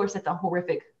 But of course, it's a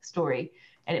horrific story,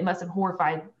 and it must have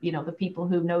horrified the people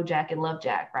who know Jack and love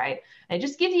Jack, right? And it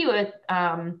just gives you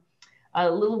a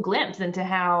little glimpse into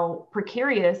how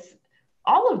precarious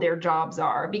all of their jobs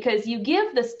are because you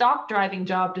give the stock driving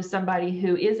job to somebody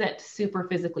who isn't super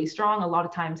physically strong. A lot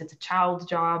of times it's a child's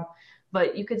job,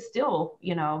 but you could still,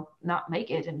 not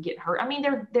make it and get hurt. I mean,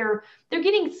 they're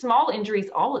getting small injuries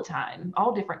all the time,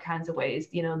 all different kinds of ways.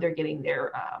 They're getting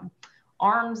their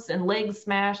arms and legs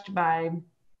smashed by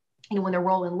when they're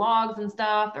rolling logs and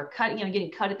stuff, they're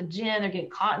getting cut at the gym, they're getting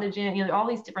caught in the gym, all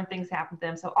these different things happen to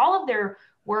them. So all of their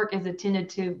work is attended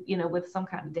to, with some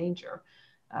kind of danger.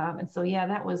 And so, yeah,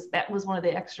 that was one of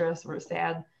the extra sort of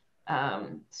sad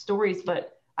stories.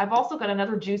 But I've also got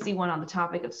another juicy one on the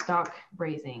topic of stock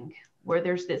raising, where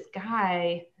there's this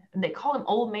guy, and they call him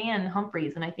Old Man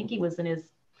Humphreys, and I think he was in his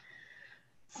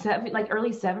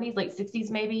early 70s, late 60s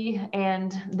maybe.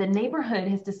 And the neighborhood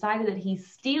has decided that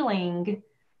he's stealing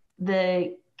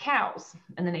the cows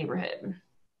in the neighborhood,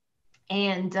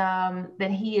 and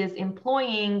that he is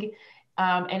employing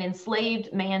an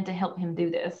enslaved man to help him do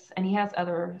this. And he has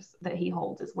others that he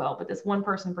holds as well, but this one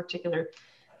person in particular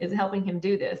is helping him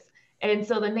do this. And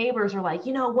so the neighbors are like,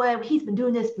 you know what? He's been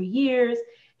doing this for years.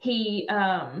 He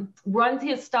runs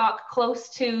his stock close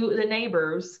to the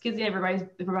neighbors because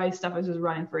everybody's stuff is just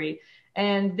running free.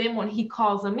 And then when he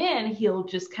calls them in, he'll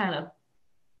just kind of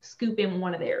scoop in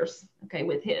one of theirs, okay,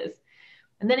 with his.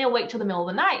 And then he'll wait till the middle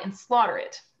of the night and slaughter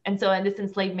it. And this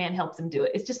enslaved man helps him do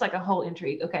it. It's just like a whole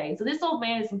intrigue. Okay, so this old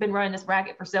man has been running this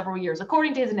racket for several years,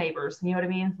 according to his neighbors. You know what I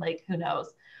mean? Like, who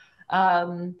knows?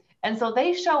 And so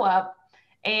they show up,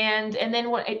 and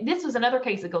then this was another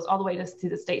case that goes all the way to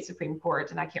the state Supreme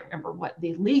Court, and I can't remember what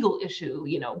the legal issue,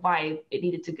 why it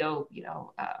needed to go,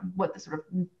 what the sort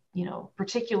of,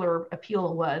 particular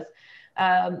appeal was.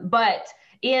 But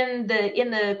in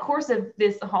the course of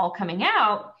this all coming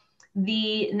out,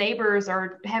 the neighbors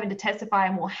are having to testify,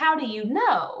 and well, how do you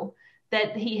know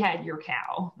that he had your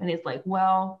cow? And it's like,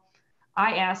 well,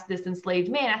 I asked this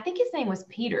enslaved man, I think his name was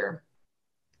Peter,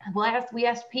 Well, we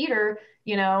asked Peter,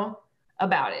 you know,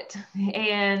 about it.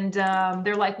 And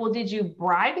they're like, well, did you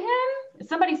bribe him?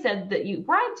 Somebody said that you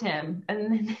bribed him.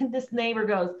 And then this neighbor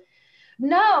goes,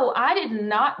 no, I did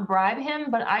not bribe him,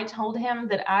 but I told him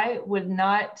that I would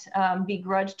not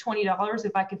begrudge $20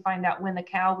 if I could find out when the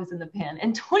cow was in the pen.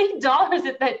 And $20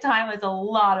 at that time was a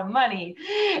lot of money.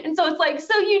 And so it's like,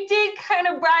 so you did kind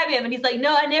of bribe him. And he's like,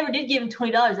 no, I never did give him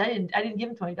 $20. I didn't give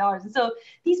him $20. And so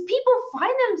these people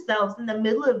find themselves in the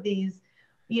middle of these,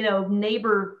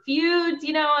 neighbor feuds,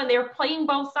 and they're playing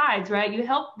both sides, right? You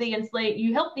help the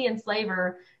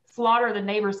enslaver slaughter the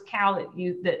neighbor's cow that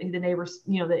the neighbor's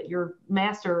that your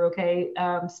master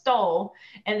stole,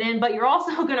 and then but you're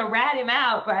also gonna rat him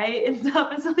out, right, and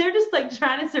stuff. And so they're just like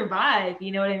trying to survive,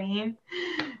 you know what I mean?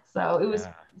 So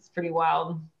it's pretty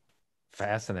wild.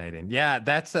 Fascinating. Yeah,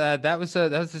 that was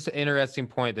just an interesting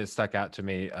point that stuck out to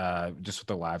me, just with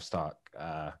the livestock.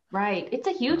 Right, it's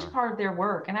a huge part of their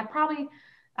work, and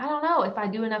I don't know if I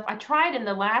do enough. I tried in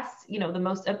the last, the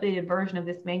most updated version of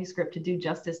this manuscript to do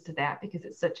justice to that because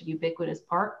it's such a ubiquitous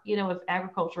part, of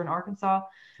agriculture in Arkansas.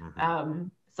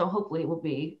 So hopefully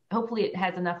it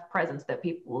has enough presence that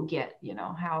people will get,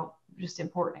 how just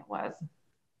important it was.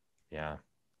 Yeah.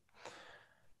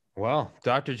 Well,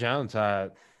 Dr. Jones, I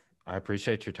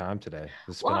appreciate your time today.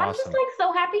 This has Well, been I'm just awesome. like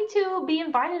so happy to be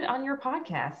invited on your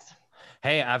podcast.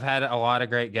 Hey, I've had a lot of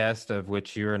great guests, of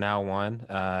which you are now one.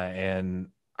 And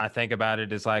I think about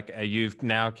it as like you've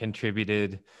now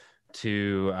contributed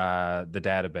to the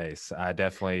database. I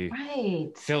definitely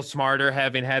Right. feel smarter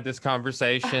having had this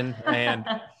conversation. And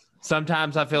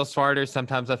sometimes I feel smarter,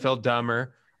 sometimes I feel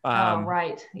dumber. Oh,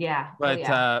 right. Yeah. Oh, But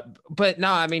yeah. but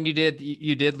no, I mean you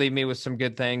did leave me with some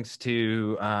good things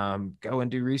to go and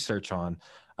do research on.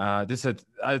 This is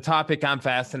a topic I'm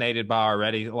fascinated by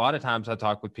already. A lot of times I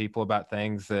talk with people about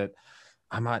things that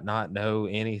I might not know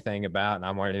anything about, and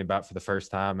I'm learning about for the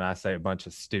first time, and I say a bunch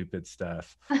of stupid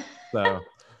stuff. So,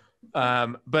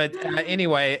 but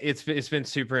anyway, it's been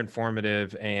super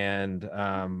informative, and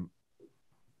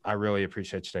I really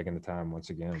appreciate you taking the time once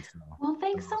again. So, Well,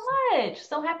 thanks so awesome. much.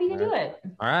 So happy All to right. do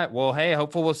it. All right. Well, hey,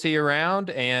 hopefully we'll see you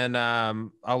around, and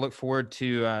I'll look forward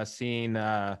to seeing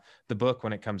the book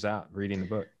when it comes out, reading the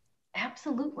book.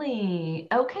 Absolutely.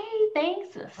 Okay,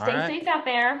 thanks. All Stay right. safe out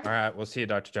there. All right. We'll see you,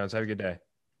 Dr. Jones. Have a good day.